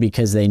about it,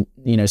 because they,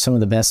 you know, some of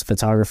the best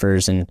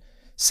photographers and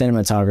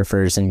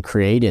cinematographers and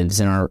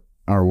creatives in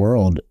our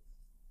world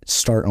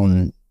start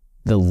on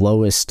the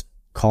lowest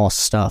cost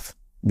stuff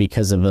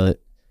because of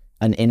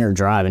an inner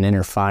drive, an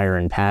inner fire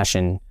and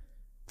passion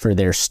for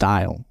their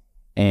style.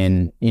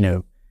 And, you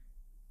know,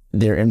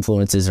 their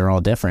influences are all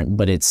different,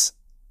 but it's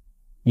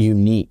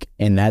unique.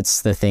 And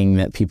that's the thing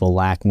that people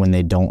lack when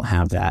they don't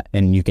have that.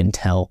 And you can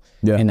tell.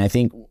 Yeah. And I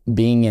think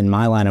being in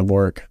my line of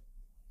work,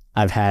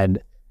 I've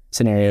had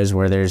scenarios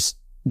where there's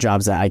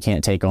jobs that I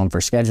can't take on for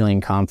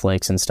scheduling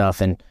conflicts and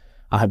stuff. And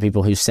I'll have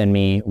people who send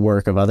me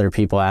work of other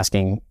people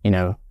asking, you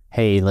know,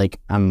 hey, like,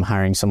 I'm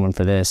hiring someone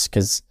for this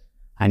because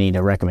I need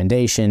a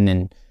recommendation,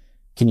 and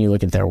can you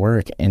look at their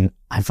work? And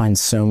I find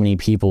so many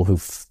people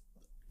who've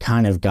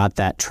kind of got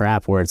that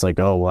trap where it's like,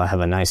 oh, well, I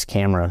have a nice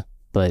camera,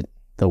 but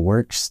the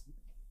work's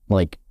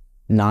like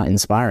not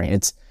inspiring.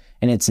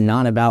 It's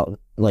not about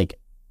like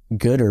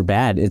good or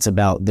bad. It's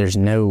about, there's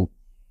no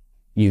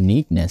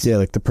uniqueness. Yeah,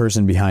 like the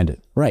person behind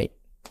it. Right.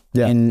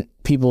 Yeah. And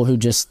people who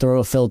just throw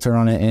a filter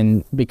on it,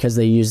 and because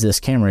they use this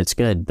camera, it's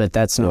good, but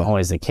that's not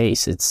always the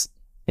case. It's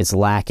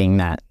lacking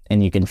that,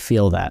 and you can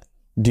feel that.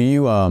 Do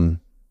you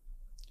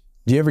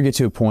ever get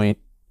to a point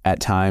at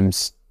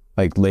times,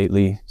 like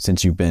lately,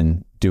 since you've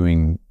been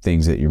doing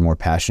things that you're more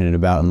passionate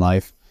about in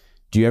life,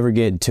 do you ever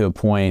get to a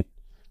point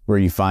where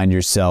you find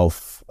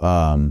yourself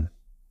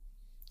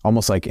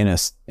almost like in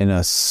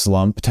a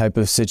slump type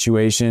of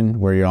situation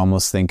where you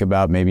almost think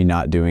about maybe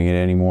not doing it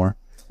anymore,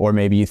 or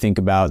maybe you think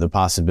about the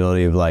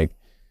possibility of like,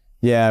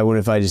 yeah, what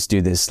if I just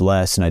do this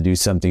less and I do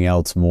something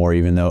else more,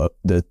 even though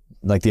the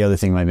other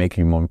thing might make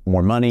me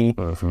more money.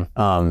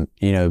 You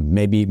know,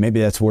 maybe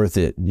that's worth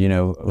it. You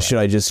know, should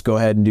I just go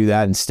ahead and do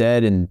that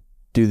instead and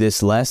do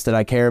this less that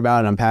I care about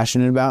and I'm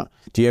passionate about?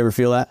 Do you ever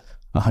feel that?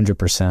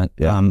 100%.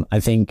 Yeah. I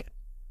think,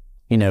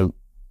 you know,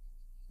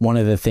 one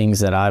of the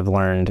things that I've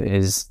learned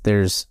is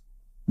there's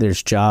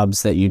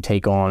jobs that you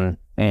take on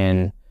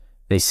and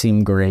they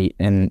seem great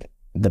and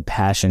the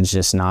passion's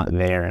just not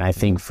there. And I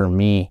think for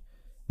me,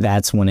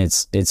 that's when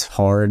it's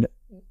hard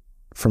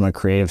from a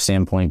creative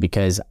standpoint,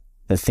 because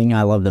the thing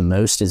I love the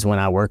most is when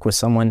I work with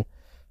someone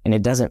and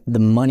the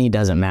money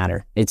doesn't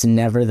matter. It's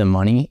never the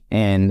money.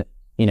 And,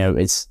 you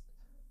know,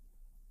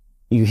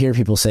 you hear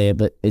people say it,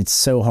 but it's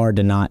so hard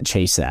to not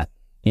chase that.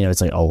 You know,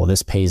 it's like, oh, well,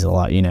 this pays a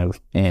lot, you know,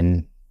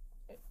 and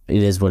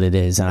it is what it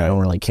is. And I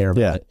don't really care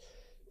about it.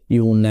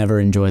 You will never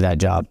enjoy that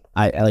job.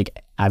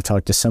 I've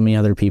talked to so many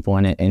other people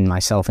in it, and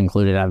myself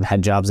included. I've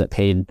had jobs that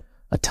paid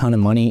a ton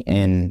of money,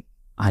 and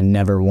I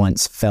never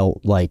once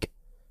felt like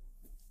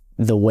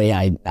the way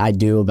I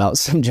do about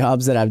some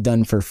jobs that I've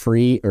done for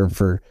free or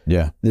for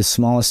the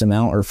smallest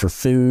amount or for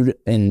food.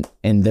 And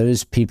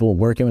those people,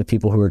 working with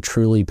people who are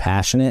truly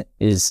passionate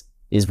is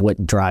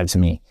what drives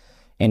me.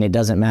 And it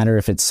doesn't matter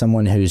if it's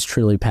someone who's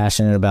truly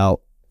passionate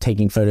about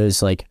taking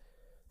photos, like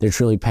they're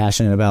truly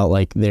passionate about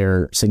like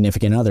their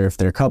significant other, if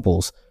they're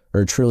couples,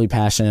 or truly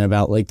passionate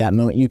about like that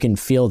moment. You can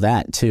feel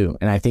that too.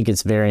 And I think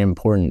it's very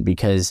important,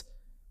 because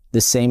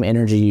the same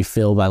energy you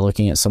feel by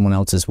looking at someone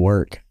else's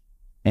work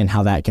and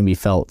how that can be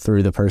felt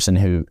through the person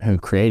who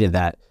created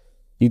that,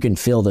 you can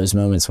feel those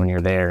moments when you're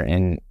there.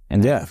 And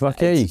yeah, fuck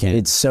yeah, you can.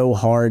 It's so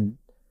hard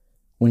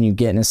when you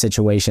get in a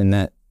situation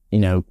that, you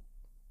know,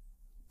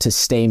 to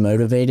stay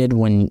motivated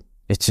when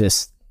it's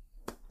just,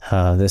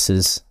 this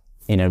is,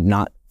 you know,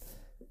 not,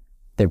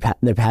 their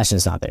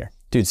passion's not there.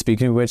 Dude,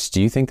 speaking of which, do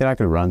you think that I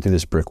could run through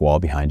this brick wall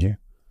behind you?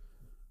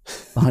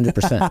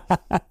 100%.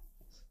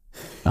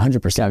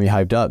 100%. Got me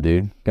hyped up,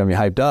 dude. Got me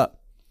hyped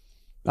up.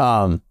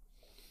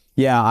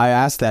 Yeah, I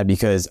asked that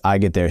because I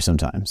get there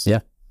sometimes.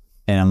 Yeah.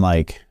 And I'm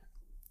like,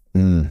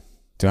 do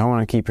I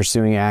want to keep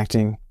pursuing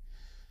acting?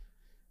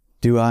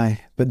 Do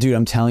I? But dude,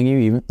 I'm telling you,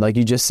 even like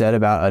you just said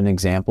about an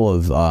example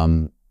of,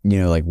 you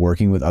know, like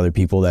working with other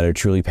people that are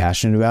truly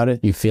passionate about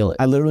it. You feel it.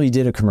 I literally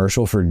did a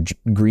commercial for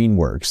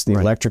Greenworks, the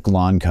electric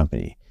lawn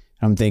company.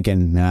 I'm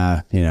thinking,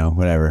 you know,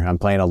 whatever. I'm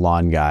playing a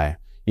lawn guy,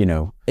 you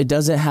know. It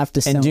doesn't have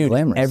to sound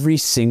glamorous. Every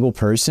single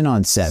person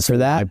on set for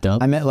that,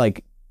 I met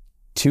like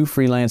 2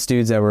 freelance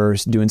dudes that were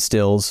doing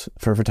stills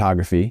for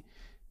photography.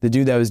 The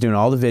dude that was doing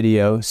all the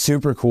video,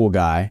 super cool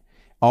guy.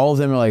 All of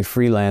them are like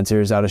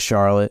freelancers out of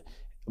Charlotte.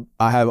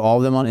 I have all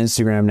of them on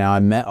Instagram now. I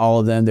met all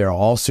of them. They're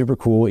all super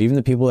cool. Even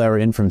the people that were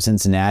in from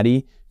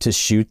Cincinnati to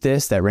shoot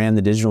this, that ran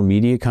the digital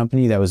media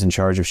company that was in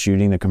charge of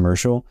shooting the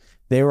commercial,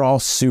 they were all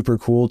super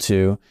cool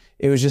too.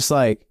 It was just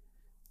like,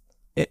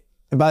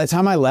 by the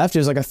time I left, it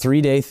was like a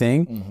 3-day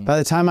thing. Mm-hmm. By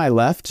the time I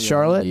left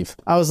Charlotte,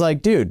 I was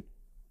like, dude,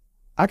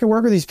 I can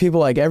work with these people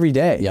like every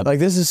day. Yep. Like,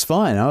 this is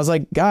fun. I was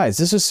like, guys,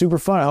 this is super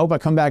fun. I hope I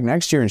come back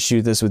next year and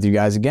shoot this with you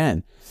guys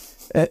again.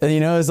 You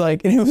know, it's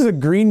like, it was a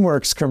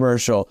Greenworks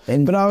commercial.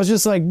 But I was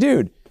just like,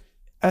 dude,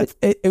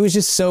 it was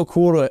just so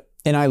cool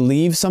and I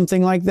leave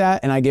something like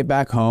that and I get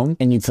back home.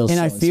 And you feel so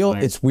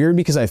inspired. It's weird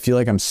because I feel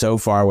like I'm so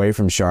far away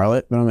from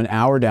Charlotte, but I'm an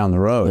hour down the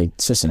road. Like,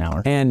 it's just an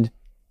hour.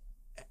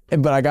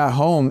 But I got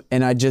home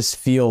and I just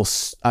feel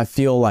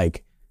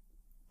like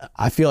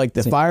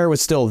the fire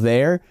was still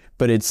there,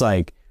 but it's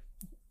like,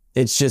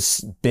 it's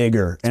just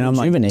bigger. And I'm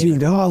like,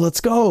 dude, let's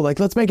go.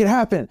 Like, let's make it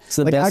happen. It's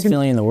the best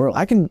feeling in the world.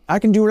 I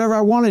can do whatever I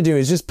want to do.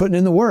 It's just putting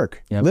in the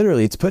work. Yep.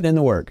 Literally, it's putting in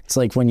the work. It's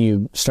like when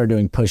you start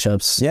doing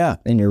push-ups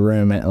in your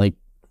room at like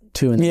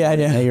 2 in the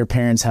morning at your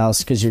parents' house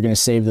because you're going to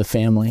save the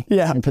family.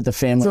 Yeah. And put the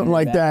family something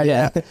like that.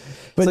 Yeah. But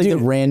it's like the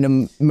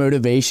random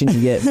motivation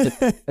you get.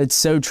 It's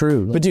so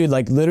true. But dude,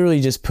 like literally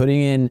just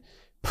putting,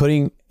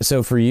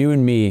 so for you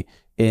and me,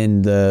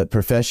 in the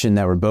profession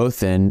that we're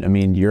both in, I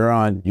mean,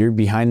 you're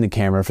behind the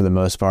camera for the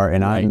most part,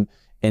 and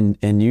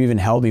and you even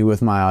help me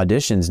with my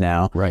auditions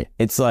now. Right.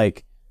 It's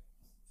like,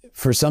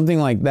 for something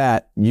like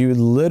that, you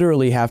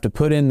literally have to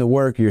put in the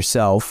work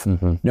yourself.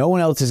 Mm-hmm. No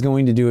one else is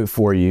going to do it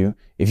for you.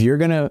 If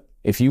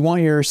you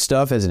want your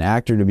stuff as an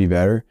actor to be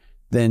better,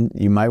 then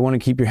you might want to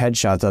keep your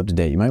headshots up to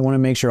date. You might want to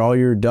make sure all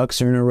your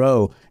ducks are in a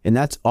row, and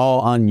that's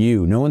all on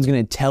you. No one's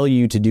going to tell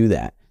you to do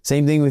that.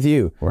 Same thing with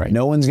you. Right.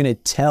 No one's going to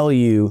tell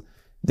you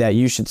that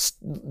you should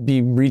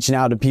be reaching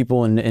out to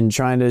people and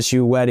trying to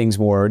shoot weddings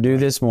more, or do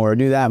this more, or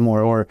do that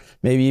more, or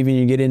maybe even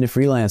you get into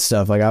freelance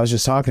stuff like I was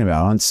just talking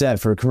about on set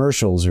for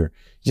commercials or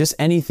just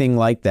anything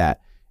like that.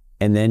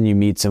 And then you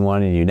meet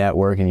someone and you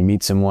network and you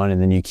meet someone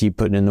and then you keep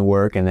putting in the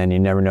work and then you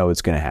never know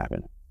what's going to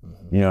happen.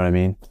 Mm-hmm. You know what I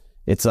mean?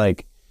 It's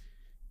like,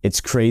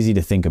 it's crazy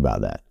to think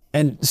about that.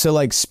 And so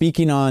like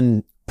speaking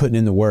on putting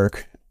in the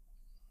work,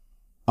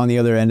 on the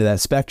other end of that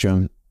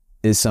spectrum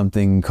is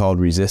something called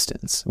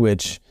resistance,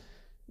 which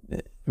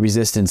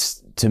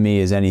resistance to me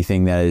is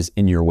anything that is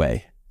in your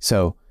way.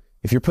 So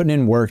if you're putting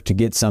in work to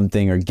get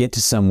something or get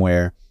to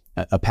somewhere,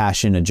 a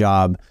passion, a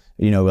job,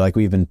 like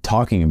we've been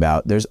talking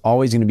about, there's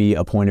always going to be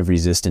a point of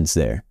resistance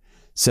there.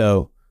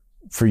 So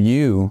for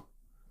you,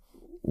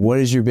 what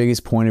is your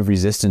biggest point of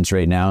resistance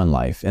right now in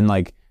life? And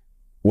like,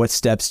 what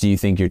steps do you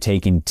think you're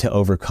taking to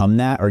overcome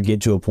that or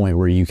get to a point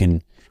where you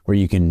can,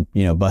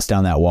 bust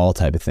down that wall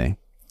type of thing?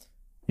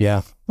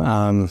 Yeah.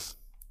 I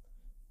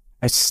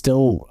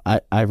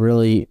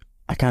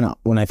kind of,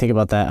 when I think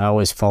about that, I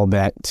always fall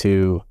back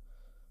to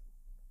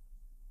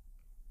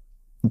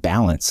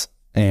balance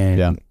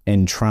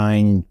and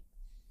trying,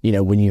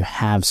 when you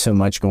have so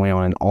much going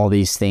on and all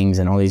these things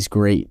and all these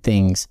great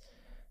things,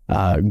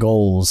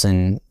 goals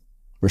and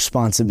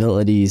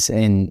responsibilities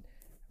and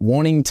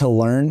wanting to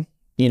learn,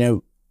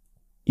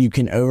 you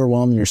can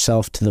overwhelm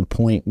yourself to the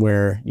point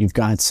where you've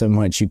got so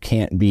much you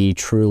can't be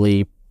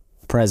truly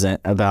present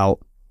about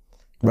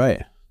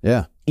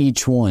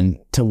each one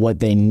to what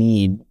they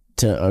need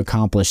to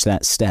accomplish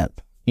that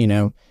step.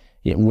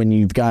 When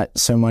you've got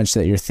so much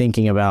that you're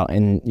thinking about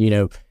and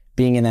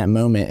being in that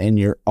moment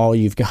and all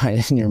you've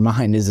got in your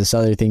mind is this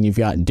other thing you've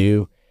got to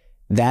do,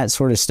 that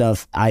sort of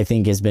stuff I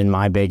think has been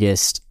my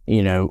biggest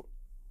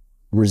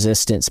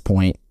resistance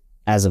point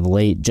as of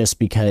late, just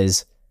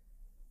because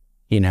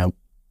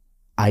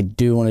I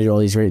do want to do all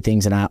these great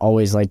things and I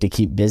always like to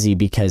keep busy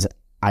because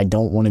I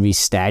don't want to be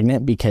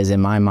stagnant, because in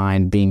my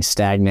mind being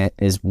stagnant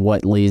is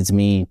what leads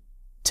me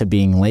to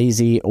being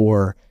lazy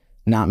or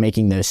not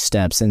making those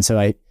steps. And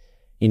so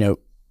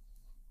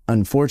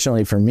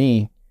unfortunately for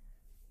me,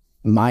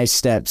 my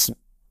steps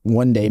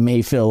one day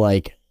may feel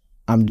like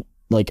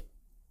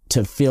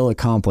to feel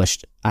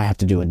accomplished, I have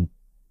to do a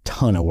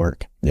ton of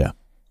work. Yeah.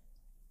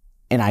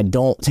 And I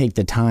don't take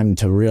the time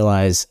to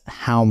realize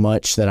how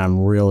much that I'm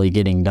really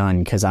getting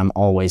done because I'm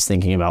always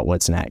thinking about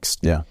what's next.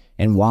 Yeah.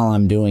 And while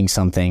I'm doing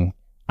something,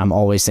 I'm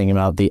always thinking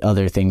about the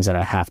other things that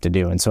I have to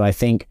do. And so I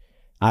think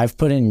I've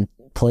put in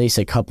place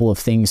a couple of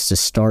things to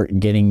start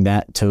getting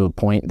that to a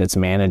point that's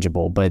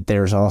manageable, but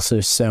there's also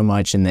so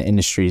much in the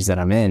industries that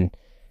I'm in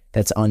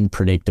that's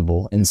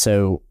unpredictable. And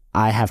so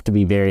I have to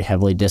be very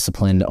heavily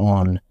disciplined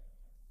on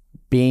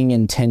being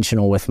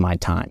intentional with my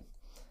time.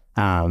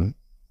 I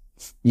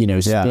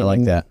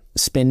like that.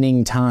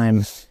 Spending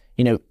time,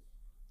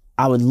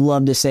 I would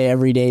love to say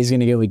every day is going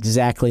to go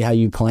exactly how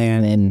you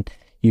plan and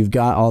you've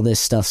got all this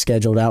stuff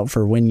scheduled out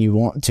for when you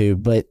want to.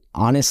 But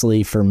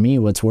honestly, for me,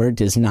 what's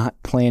worked is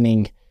not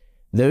planning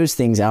those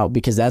things out,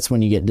 because that's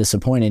when you get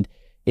disappointed.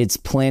 It's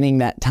planning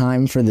that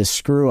time for the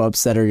screw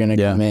ups that are going to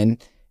come in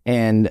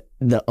and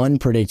the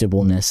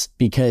unpredictableness,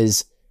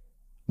 because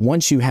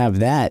once you have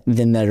that,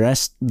 then the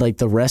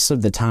rest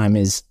of the time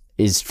is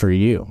for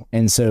you.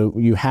 And so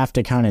you have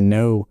to kind of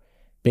know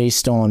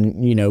based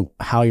on,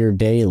 how your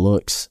day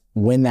looks,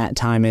 when that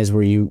time is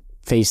where you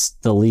face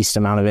the least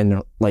amount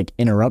of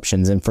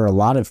interruptions. And for a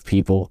lot of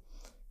people,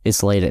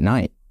 it's late at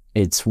night.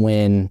 It's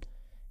when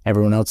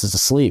everyone else is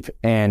asleep.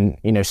 And,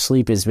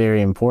 sleep is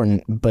very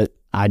important, but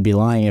I'd be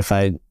lying if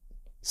I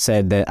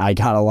said that I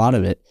got a lot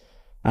of it.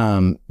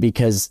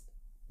 Because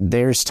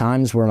there's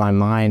times where my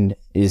mind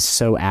is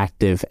so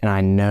active and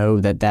I know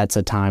that that's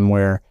a time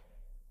where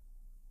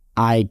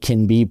I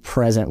can be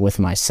present with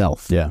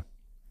myself. Yeah.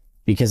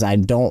 Because I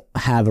don't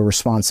have a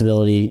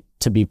responsibility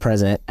to be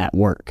present at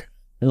work.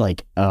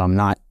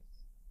 Not,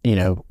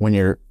 when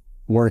you're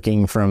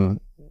working from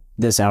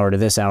this hour to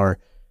this hour,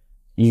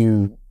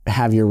 you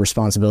have your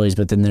responsibilities,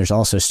 but then there's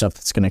also stuff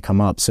that's going to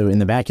come up. So in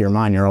the back of your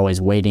mind, you're always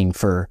waiting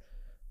for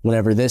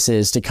whatever this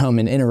is to come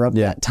and interrupt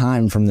that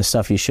time from the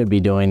stuff you should be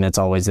doing that's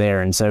always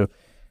there. And so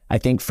I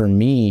think for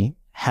me,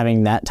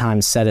 having that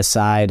time set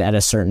aside at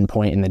a certain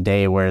point in the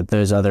day where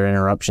those other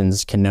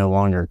interruptions can no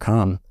longer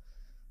come,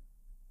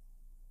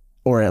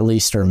 or at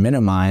least are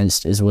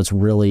minimized, is what's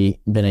really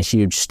been a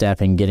huge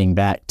step in getting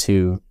back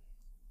to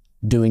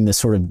doing the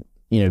sort of,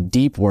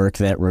 deep work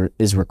that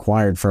is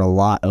required for a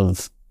lot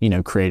of,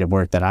 creative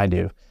work that I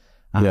do.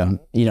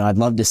 I'd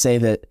love to say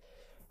that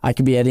I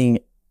could be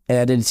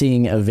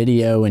editing a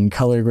video and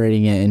color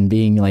grading it and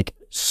being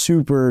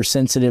super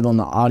sensitive on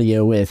the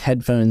audio with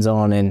headphones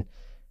on. And,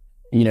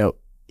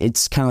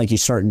 it's kind of like you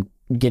start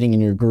getting in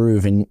your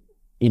groove and,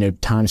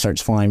 time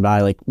starts flying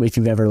by. Like if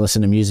you've ever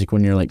listened to music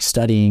when you're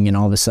studying and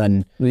all of a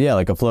sudden. Yeah.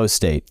 Like a flow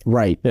state.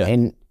 Right. Yeah.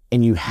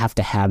 And you have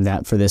to have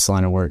that for this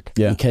line of work.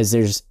 Yeah. Because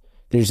there's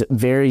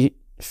very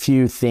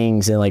few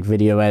things in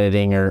video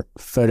editing or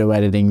photo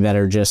editing that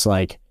are just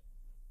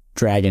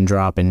drag and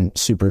drop and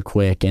super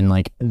quick.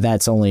 And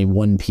that's only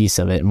one piece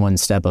of it and one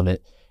step of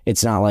it.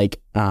 It's not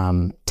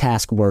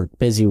task work,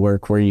 busy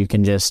work where you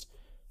can just,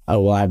 I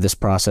have this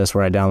process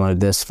where I download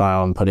this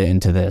file and put it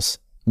into this.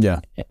 Yeah.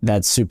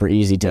 That's super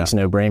easy, takes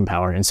no brain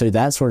power. And so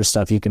that sort of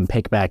stuff you can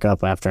pick back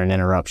up after an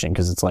interruption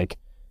because it's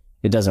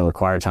it doesn't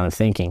require a ton of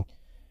thinking.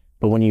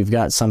 But when you've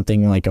got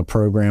something like a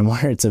program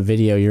where it's a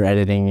video you're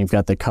editing, you've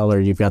got the color,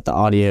 you've got the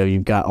audio,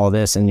 you've got all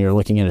this, and you're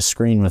looking at a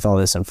screen with all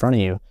this in front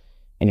of you,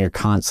 and you're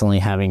constantly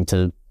having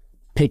to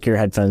pick your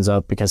headphones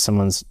up because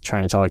someone's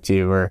trying to talk to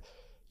you, or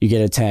you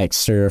get a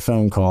text or a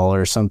phone call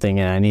or something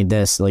and I need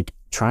this, like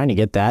trying to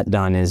get that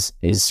done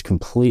is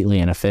completely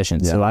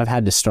inefficient. So I've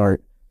had to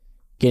start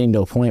getting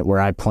to a point where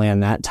I plan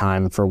that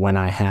time for when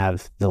I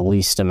have the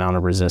least amount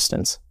of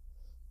resistance.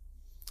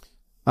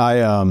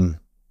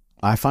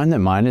 I find that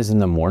mine is in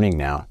the morning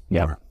now.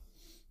 Yeah.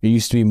 It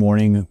used to be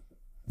morning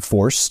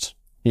forced,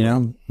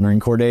 Marine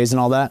Corps days and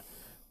all that.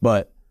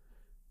 But,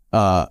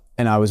 and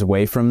I was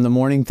away from the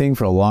morning thing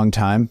for a long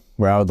time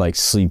where I would like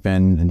sleep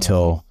in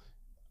until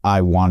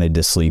I wanted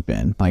to sleep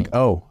in. Like,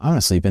 oh, I'm going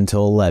to sleep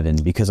until 11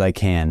 because I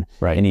can.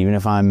 Right. And even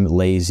if I'm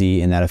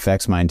lazy and that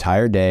affects my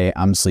entire day,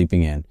 I'm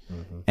sleeping in.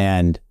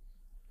 And,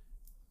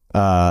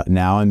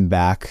 now I'm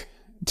back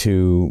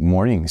to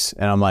mornings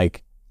and I'm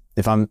like,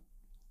 if I'm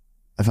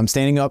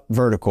standing up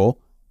vertical,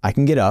 I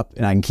can get up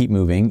and I can keep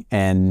moving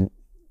and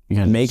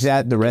make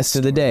that the rest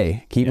of the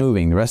day. Keep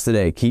moving the rest of the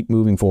day. Keep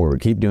moving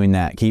forward. Keep doing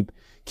that. Keep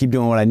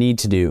doing what I need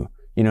to do.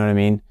 You know what I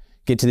mean?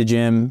 Get to the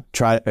gym.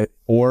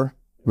 Or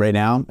right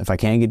now, if I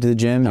can't get to the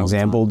gym,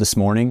 example this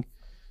morning,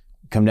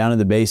 come down to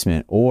the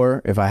basement.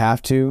 Or if I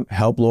have to,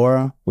 help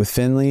Laura with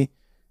Finley,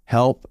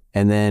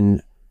 and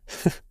then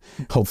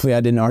hopefully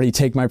I didn't already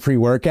take my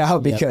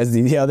pre-workout because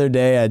the other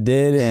day I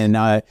did,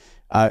 and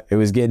it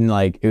was getting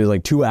like, it was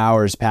like 2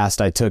 hours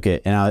past I took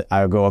it, and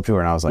I would go up to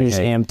her and I was like, You're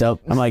just amped up.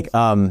 I'm like,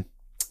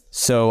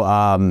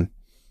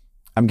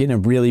 I'm getting a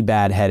really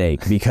bad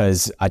headache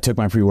because I took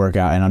my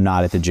pre-workout and I'm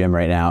not at the gym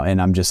right now,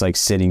 and I'm just like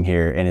sitting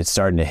here and it's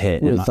starting to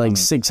hit. With like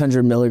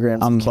 600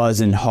 milligrams. I'm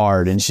buzzing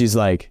hard, and she's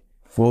like,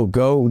 well,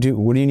 go do,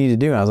 what do you need to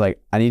do? And I was like,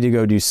 I need to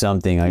go do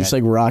something. You're just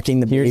like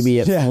rocking the baby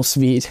at full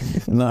speed.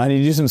 No, I need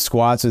to do some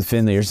squats with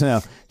Finley or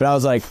something. But I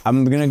was like,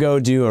 I'm going to go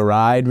do a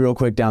ride real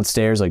quick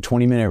downstairs, like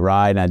 20-minute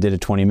ride. And I did a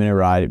 20-minute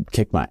ride, it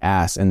kicked my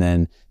ass, and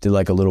then did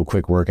like a little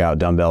quick workout,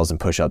 dumbbells and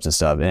push-ups and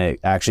stuff. And it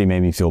actually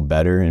made me feel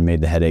better and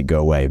made the headache go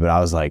away. But I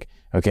was like,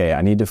 okay,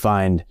 I need to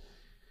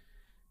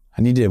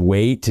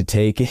wait to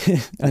take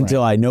it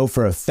until I know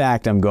for a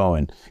fact I'm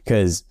going.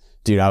 Because,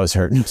 dude, I was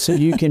hurting. So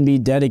you can be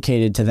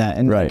dedicated to that.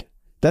 And right.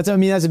 That's a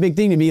big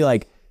thing, to be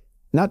like,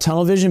 not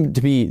tunnel vision, but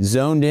to be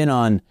zoned in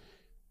on,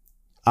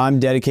 I'm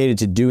dedicated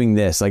to doing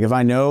this. Like if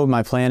I know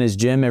my plan is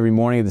gym every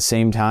morning at the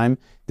same time,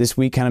 this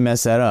week kind of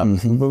messed that up.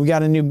 But we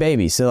got a new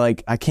baby. So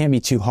like, I can't be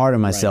too hard on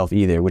myself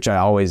either, which I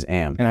always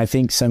am. And I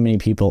think so many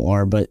people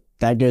are, but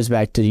that goes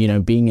back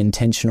to, being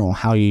intentional,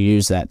 how you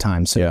use that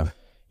time. So,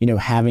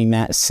 having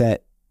that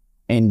set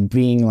and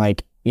being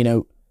like,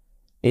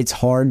 it's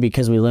hard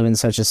because we live in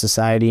such a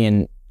society,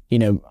 and,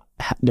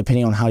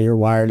 depending on how you're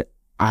wired,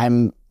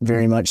 I'm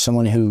very much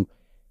someone who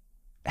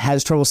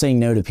has trouble saying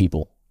no to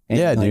people.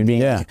 And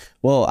like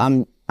well,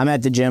 I'm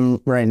at the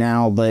gym right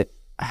now, but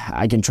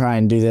I can try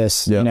and do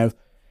this. Yep.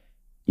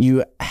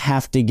 You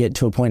have to get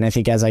to a point. And I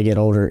think as I get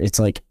older, it's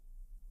like,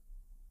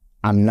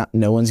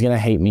 no one's going to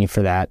hate me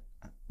for that.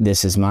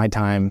 This is my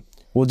time.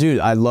 Well, dude,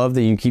 I love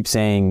that you keep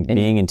saying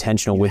being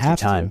intentional with your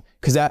time.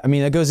 Because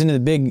that goes into the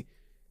big,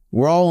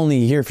 we're all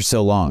only here for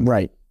so long.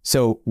 Right.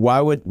 So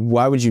why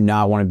would you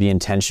not want to be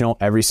intentional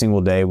every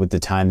single day with the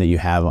time that you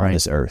have on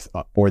this earth,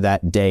 or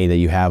that day that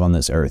you have on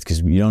this earth?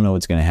 Because you don't know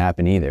what's going to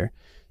happen either.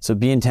 So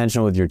be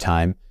intentional with your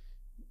time.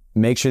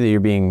 Make sure that you're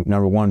being,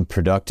 number one,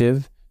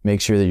 productive. Make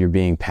sure that you're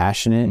being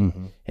passionate,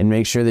 and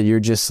make sure that you're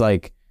just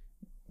like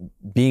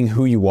being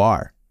who you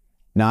are,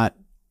 not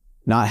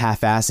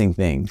half-assing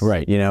things.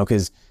 Right.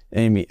 Because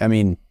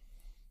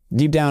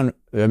deep down,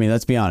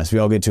 let's be honest. We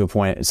all get to a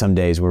point some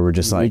days where we're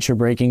just like, reach your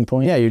breaking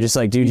point. Yeah, you're just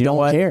like, dude, you know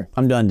what? Care.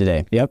 I'm done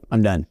today. Yep,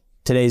 I'm done.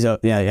 Today's up.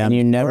 Yeah.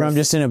 Or I'm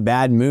just in a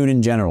bad mood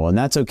in general, and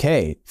that's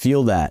okay.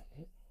 Feel that,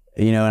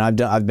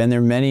 and I've been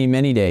there many,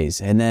 many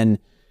days,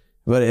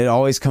 but it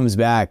always comes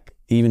back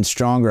even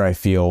stronger. I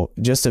feel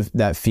just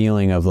that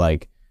feeling of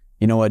like,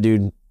 you know what,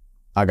 dude,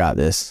 I got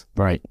this.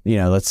 Right.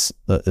 Let's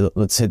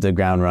hit the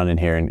ground running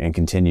here and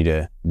continue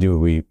to do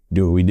what we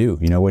do.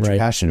 What you're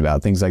passionate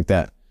about, things like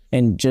that.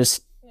 And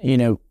just,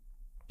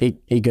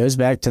 it goes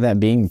back to that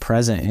being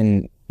present,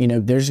 and,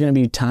 there's going to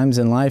be times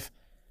in life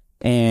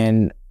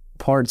and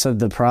parts of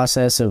the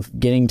process of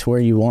getting to where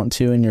you want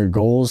to and your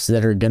goals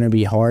that are going to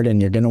be hard,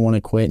 and you're going to want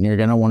to quit, and you're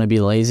going to want to be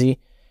lazy.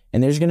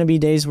 And there's going to be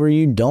days where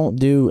you don't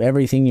do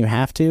everything you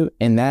have to.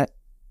 And that,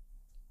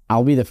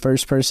 I'll be the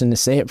first person to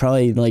say it,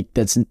 probably, like,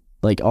 that's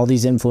like all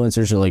these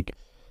influencers are like,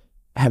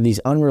 have these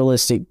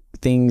unrealistic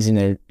things, and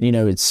they're,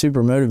 it's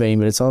super motivating,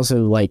 but it's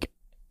also like,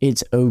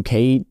 it's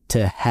okay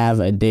to have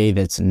a day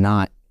that's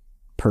not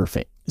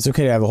perfect. It's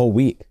okay to have a whole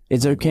week.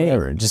 It's okay.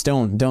 Whatever. Just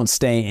don't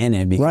stay in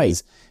it,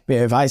 because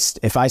if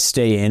I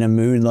stay in a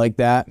mood like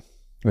that,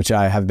 which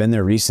I have been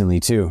there recently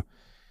too,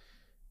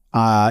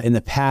 in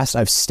the past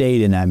I've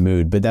stayed in that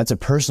mood, but that's a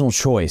personal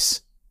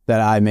choice that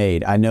I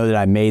made. I know that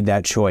I made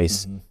that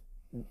choice.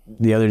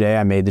 The other day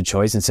I made the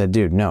choice and said,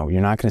 dude, no,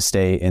 you're not going to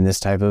stay in this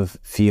type of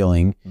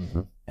feeling.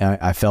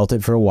 I felt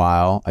it for a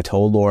while. I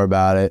told Laura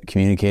about it,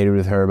 communicated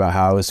with her about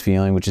how I was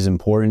feeling, which is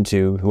important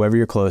to whoever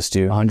you're close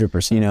to.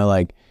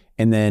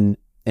 100%.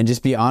 And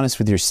just be honest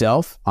with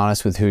yourself,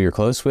 honest with who you're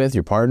close with,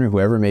 your partner,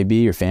 whoever it may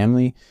be, your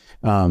family,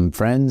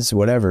 friends,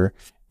 whatever.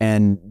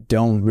 and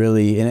don't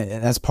really,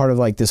 and that's part of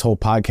like this whole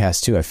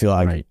podcast too. I feel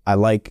like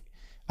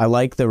I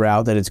like the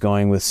route that it's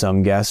going with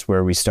some guests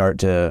where we start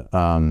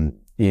to,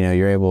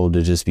 you're able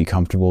to just be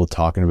comfortable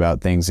talking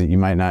about things that you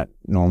might not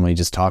normally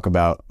just talk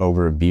about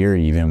over a beer,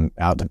 even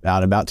out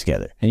about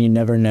together. And you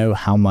never know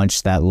how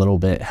much that little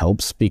bit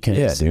helps, because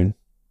yeah, dude,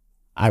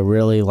 I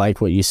really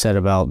like what you said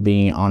about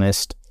being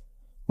honest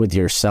with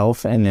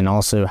yourself. And then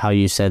also how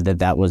you said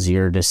that was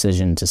your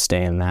decision to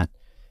stay in that,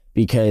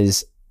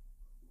 because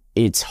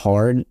it's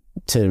hard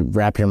to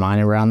wrap your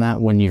mind around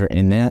that when you're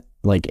in that,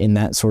 like in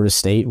that sort of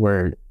state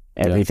where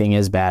everything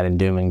is bad and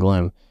doom and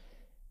gloom.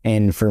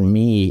 And for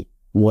me,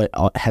 what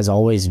has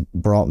always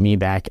brought me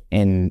back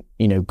and,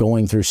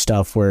 going through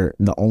stuff where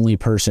the only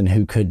person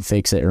who could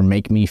fix it or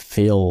make me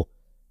feel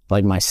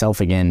like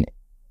myself again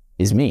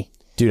is me.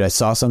 Dude, I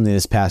saw something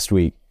this past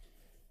week.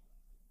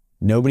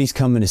 Nobody's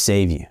coming to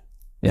save you.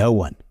 No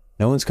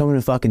one's coming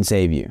to fucking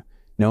save you.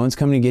 No one's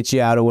coming to get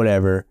you out of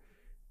whatever.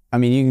 I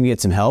mean, you can get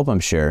some help,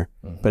 I'm sure.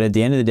 But at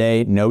the end of the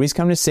day, nobody's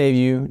coming to save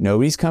you.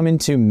 Nobody's coming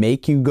to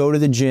make you go to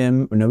the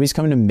gym. Nobody's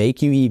coming to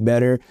make you eat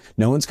better.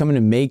 No one's coming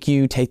to make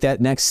you take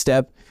that next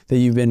step that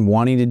you've been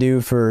wanting to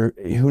do for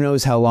who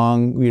knows how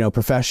long,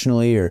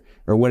 professionally or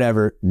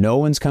whatever. No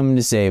one's coming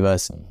to save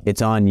us.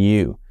 It's on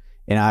you.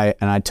 And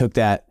I took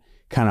that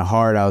kind of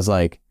hard. I was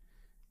like,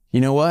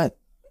 you know what?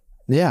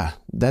 Yeah,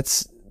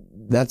 that's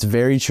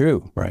very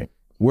true. Right.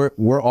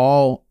 We're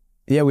all,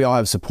 we all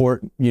have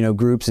support,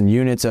 groups and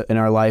units in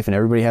our life, and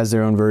everybody has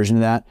their own version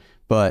of that.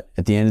 But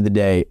at the end of the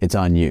day, it's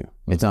on you.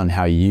 It's on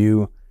how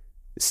you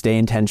stay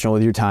intentional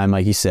with your time,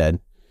 like you said,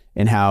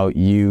 and how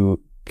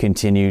you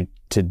continue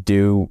to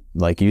do,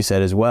 like you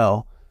said as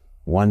well,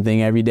 one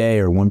thing every day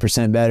or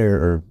 1% better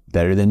or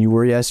better than you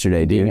were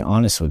yesterday, dude. Being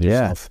honest with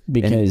yourself. Yeah.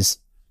 Because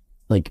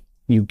like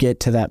you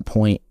get to that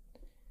point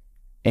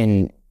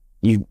and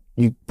you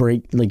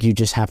break, like you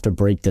just have to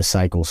break the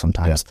cycle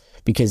sometimes. Yeah.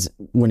 Because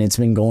when it's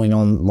been going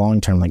on long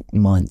term, like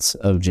months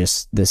of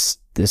just this,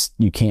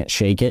 you can't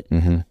shake it.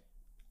 Mm-hmm.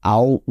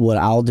 What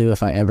I'll do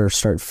if I ever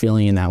start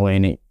feeling in that way,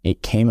 and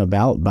it came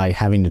about by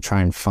having to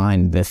try and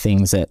find the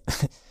things that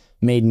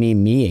made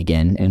me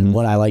again. And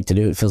what I like to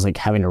do, it feels like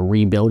having to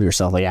rebuild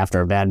yourself, like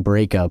after a bad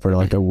breakup or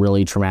like a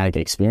really traumatic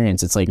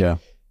experience. It's like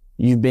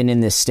you've been in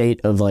this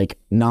state of like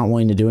not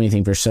wanting to do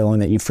anything for so long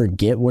that you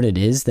forget what it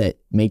is that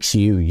makes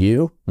you.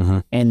 Mm-hmm.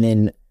 And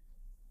then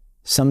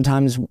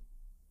sometimes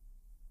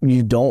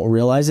you don't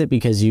realize it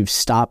because you've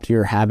stopped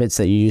your habits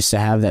that you used to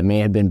have that may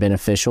have been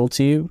beneficial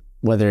to you,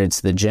 whether it's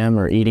the gym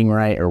or eating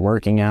right or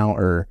working out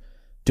or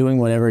doing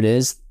whatever it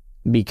is,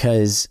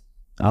 because,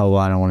 oh, well,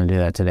 I don't want to do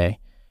that today.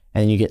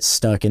 And you get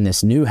stuck in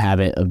this new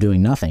habit of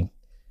doing nothing.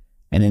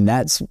 And then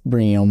that's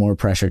bringing on more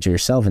pressure to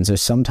yourself. And so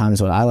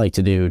sometimes what I like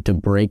to do to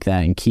break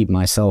that and keep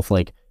myself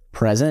like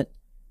present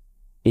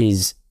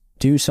is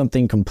do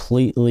something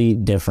completely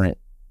different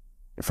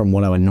from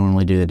what I would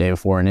normally do the day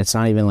before. And it's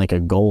not even like a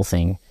goal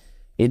thing.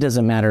 It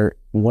doesn't matter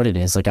what it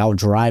is. Like I'll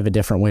drive a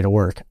different way to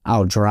work.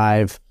 I'll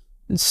drive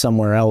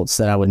somewhere else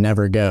that I would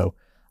never go.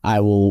 I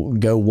will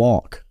go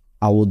walk.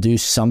 I will do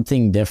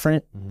something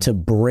different to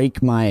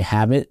break my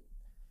habit,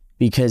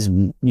 because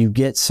you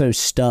get so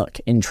stuck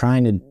in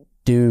trying to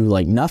do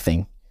like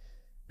nothing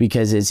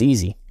because it's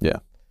easy. Yeah.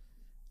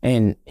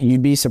 And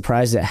you'd be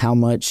surprised at how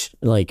much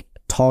like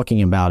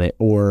talking about it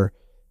or,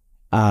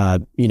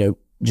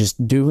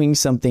 just doing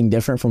something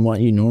different from what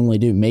you normally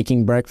do,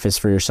 making breakfast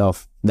for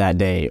yourself that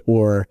day,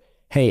 or,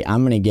 hey,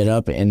 I'm going to get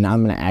up and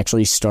I'm going to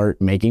actually start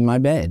making my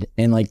bed.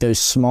 And like those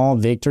small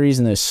victories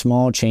and those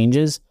small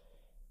changes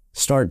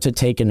start to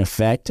take an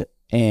effect.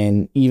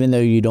 And even though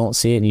you don't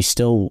see it and you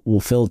still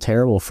will feel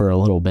terrible for a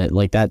little bit,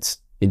 like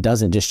it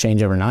doesn't just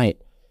change overnight.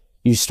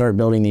 You start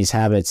building these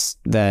habits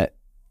that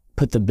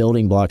put the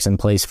building blocks in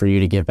place for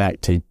you to get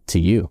back to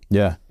you.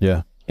 Yeah.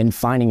 Yeah. And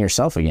finding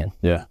yourself again.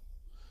 Yeah.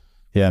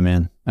 Yeah,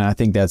 man. And I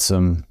think that's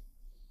some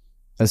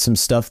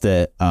stuff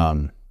that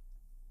I'm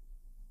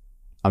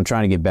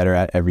trying to get better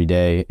at every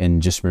day,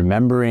 and just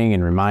remembering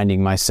and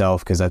reminding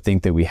myself, because I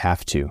think that we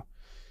have to.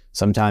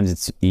 Sometimes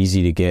it's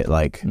easy to get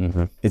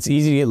it's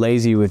easy to get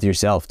lazy with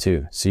yourself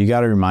too. So you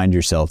got to remind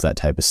yourself that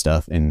type of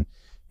stuff and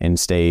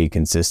stay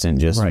consistent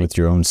just with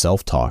your own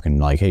self-talk and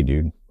like, hey,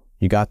 dude,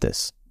 you got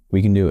this.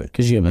 We can do it.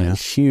 Because you have a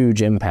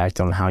huge impact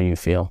on how you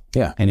feel.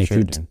 Yeah. And if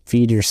you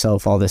feed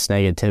yourself all this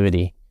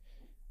negativity,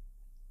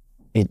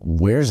 it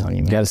wears on you,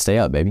 man. You got to stay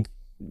up, baby.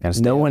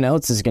 No one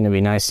else is going to be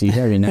nice to you. You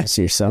got to be nice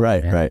to yourself.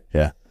 Right, man. right.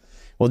 Yeah.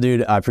 Well,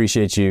 dude, I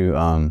appreciate you.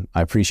 I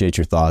appreciate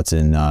your thoughts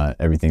and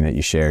everything that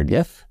you shared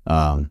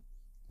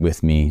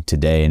with me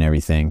today and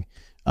everything.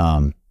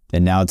 And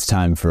now it's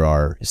time for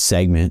our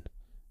segment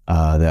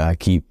that I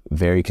keep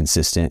very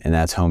consistent, and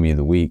that's Homie of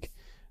the Week.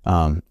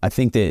 I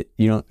think that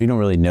you don't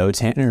really know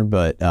Tanner,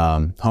 but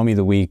Homie of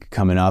the Week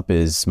coming up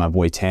is my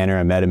boy Tanner.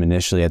 I met him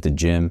initially at the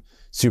gym.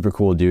 Super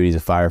cool dude. He's a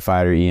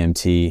firefighter,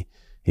 EMT.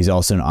 He's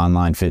also an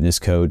online fitness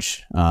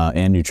coach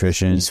and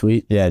nutrition.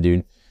 Sweet. Yeah,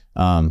 dude.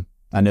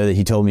 I know that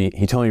he told me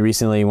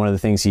recently one of the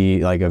things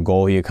a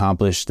goal he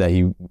accomplished that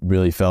he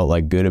really felt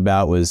like good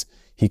about was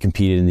he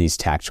competed in these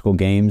tactical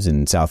games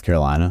in South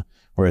Carolina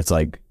where it's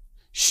like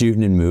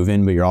shooting and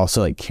moving, but you're also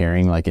like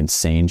carrying like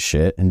insane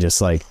shit. And just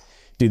like,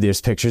 dude,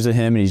 there's pictures of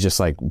him and he's just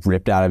like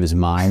ripped out of his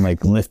mind,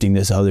 like lifting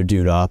this other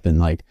dude up,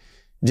 and like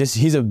just,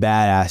 he's a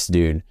badass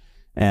dude.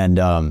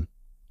 And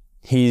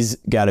he's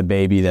got a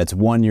baby that's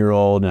 1 year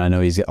old, and I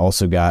know he's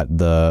also got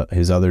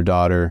his other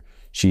daughter.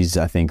 She's,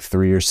 I think,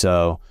 3 or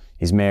so.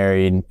 He's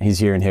married. He's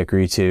here in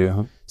Hickory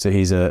too. So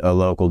he's a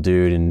local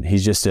dude, and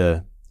he's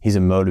a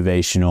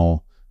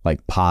motivational,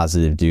 like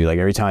positive dude. Like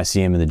every time I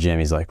see him in the gym,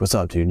 he's like, "What's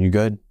up, dude? You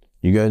good?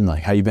 You good?" And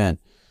like, "How you been?"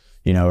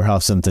 You know, or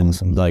have something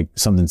like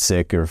something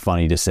sick or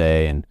funny to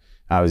say. And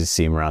I always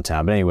see him around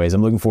town. But anyways,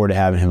 I'm looking forward to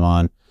having him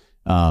on.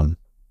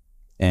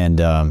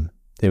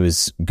 It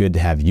was good to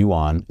have you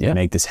on and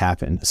make this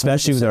happen,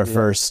 especially with our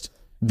first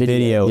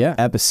video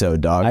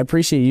episode, dog. I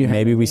appreciate you.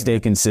 Maybe we stay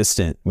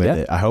consistent with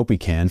it. I hope we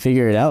can.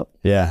 Figure it out.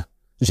 Yeah.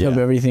 Just hope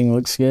everything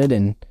looks good,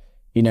 and,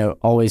 you know,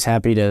 always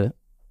happy to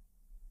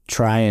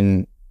try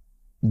and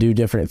do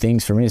different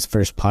things. For me, it's the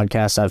first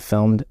podcast I've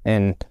filmed,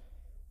 and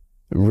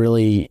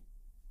really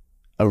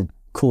a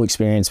cool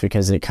experience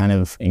because it kind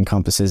of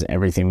encompasses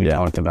everything we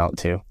talked about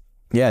too.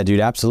 Yeah, dude,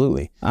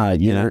 absolutely.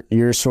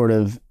 Your sort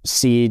of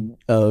seed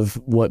of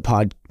what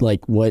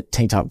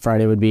Tank Top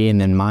Friday would be, and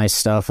then my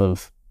stuff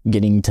of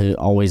getting to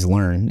always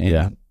learn.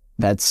 And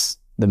that's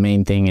the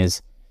main thing,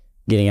 is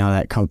getting out of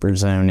that comfort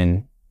zone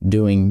and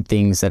doing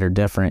things that are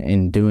different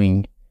and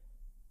doing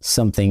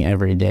something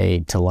every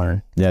day to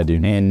learn. Yeah,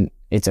 dude. And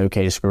it's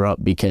okay to screw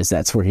up, because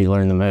that's where you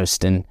learn the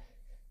most. And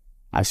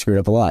I've screwed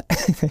up a lot.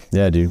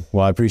 Yeah, dude.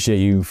 Well, I appreciate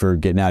you for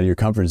getting out of your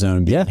comfort zone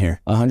and being here.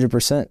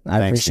 100%. I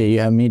appreciate you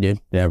having me, dude.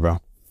 Yeah, bro.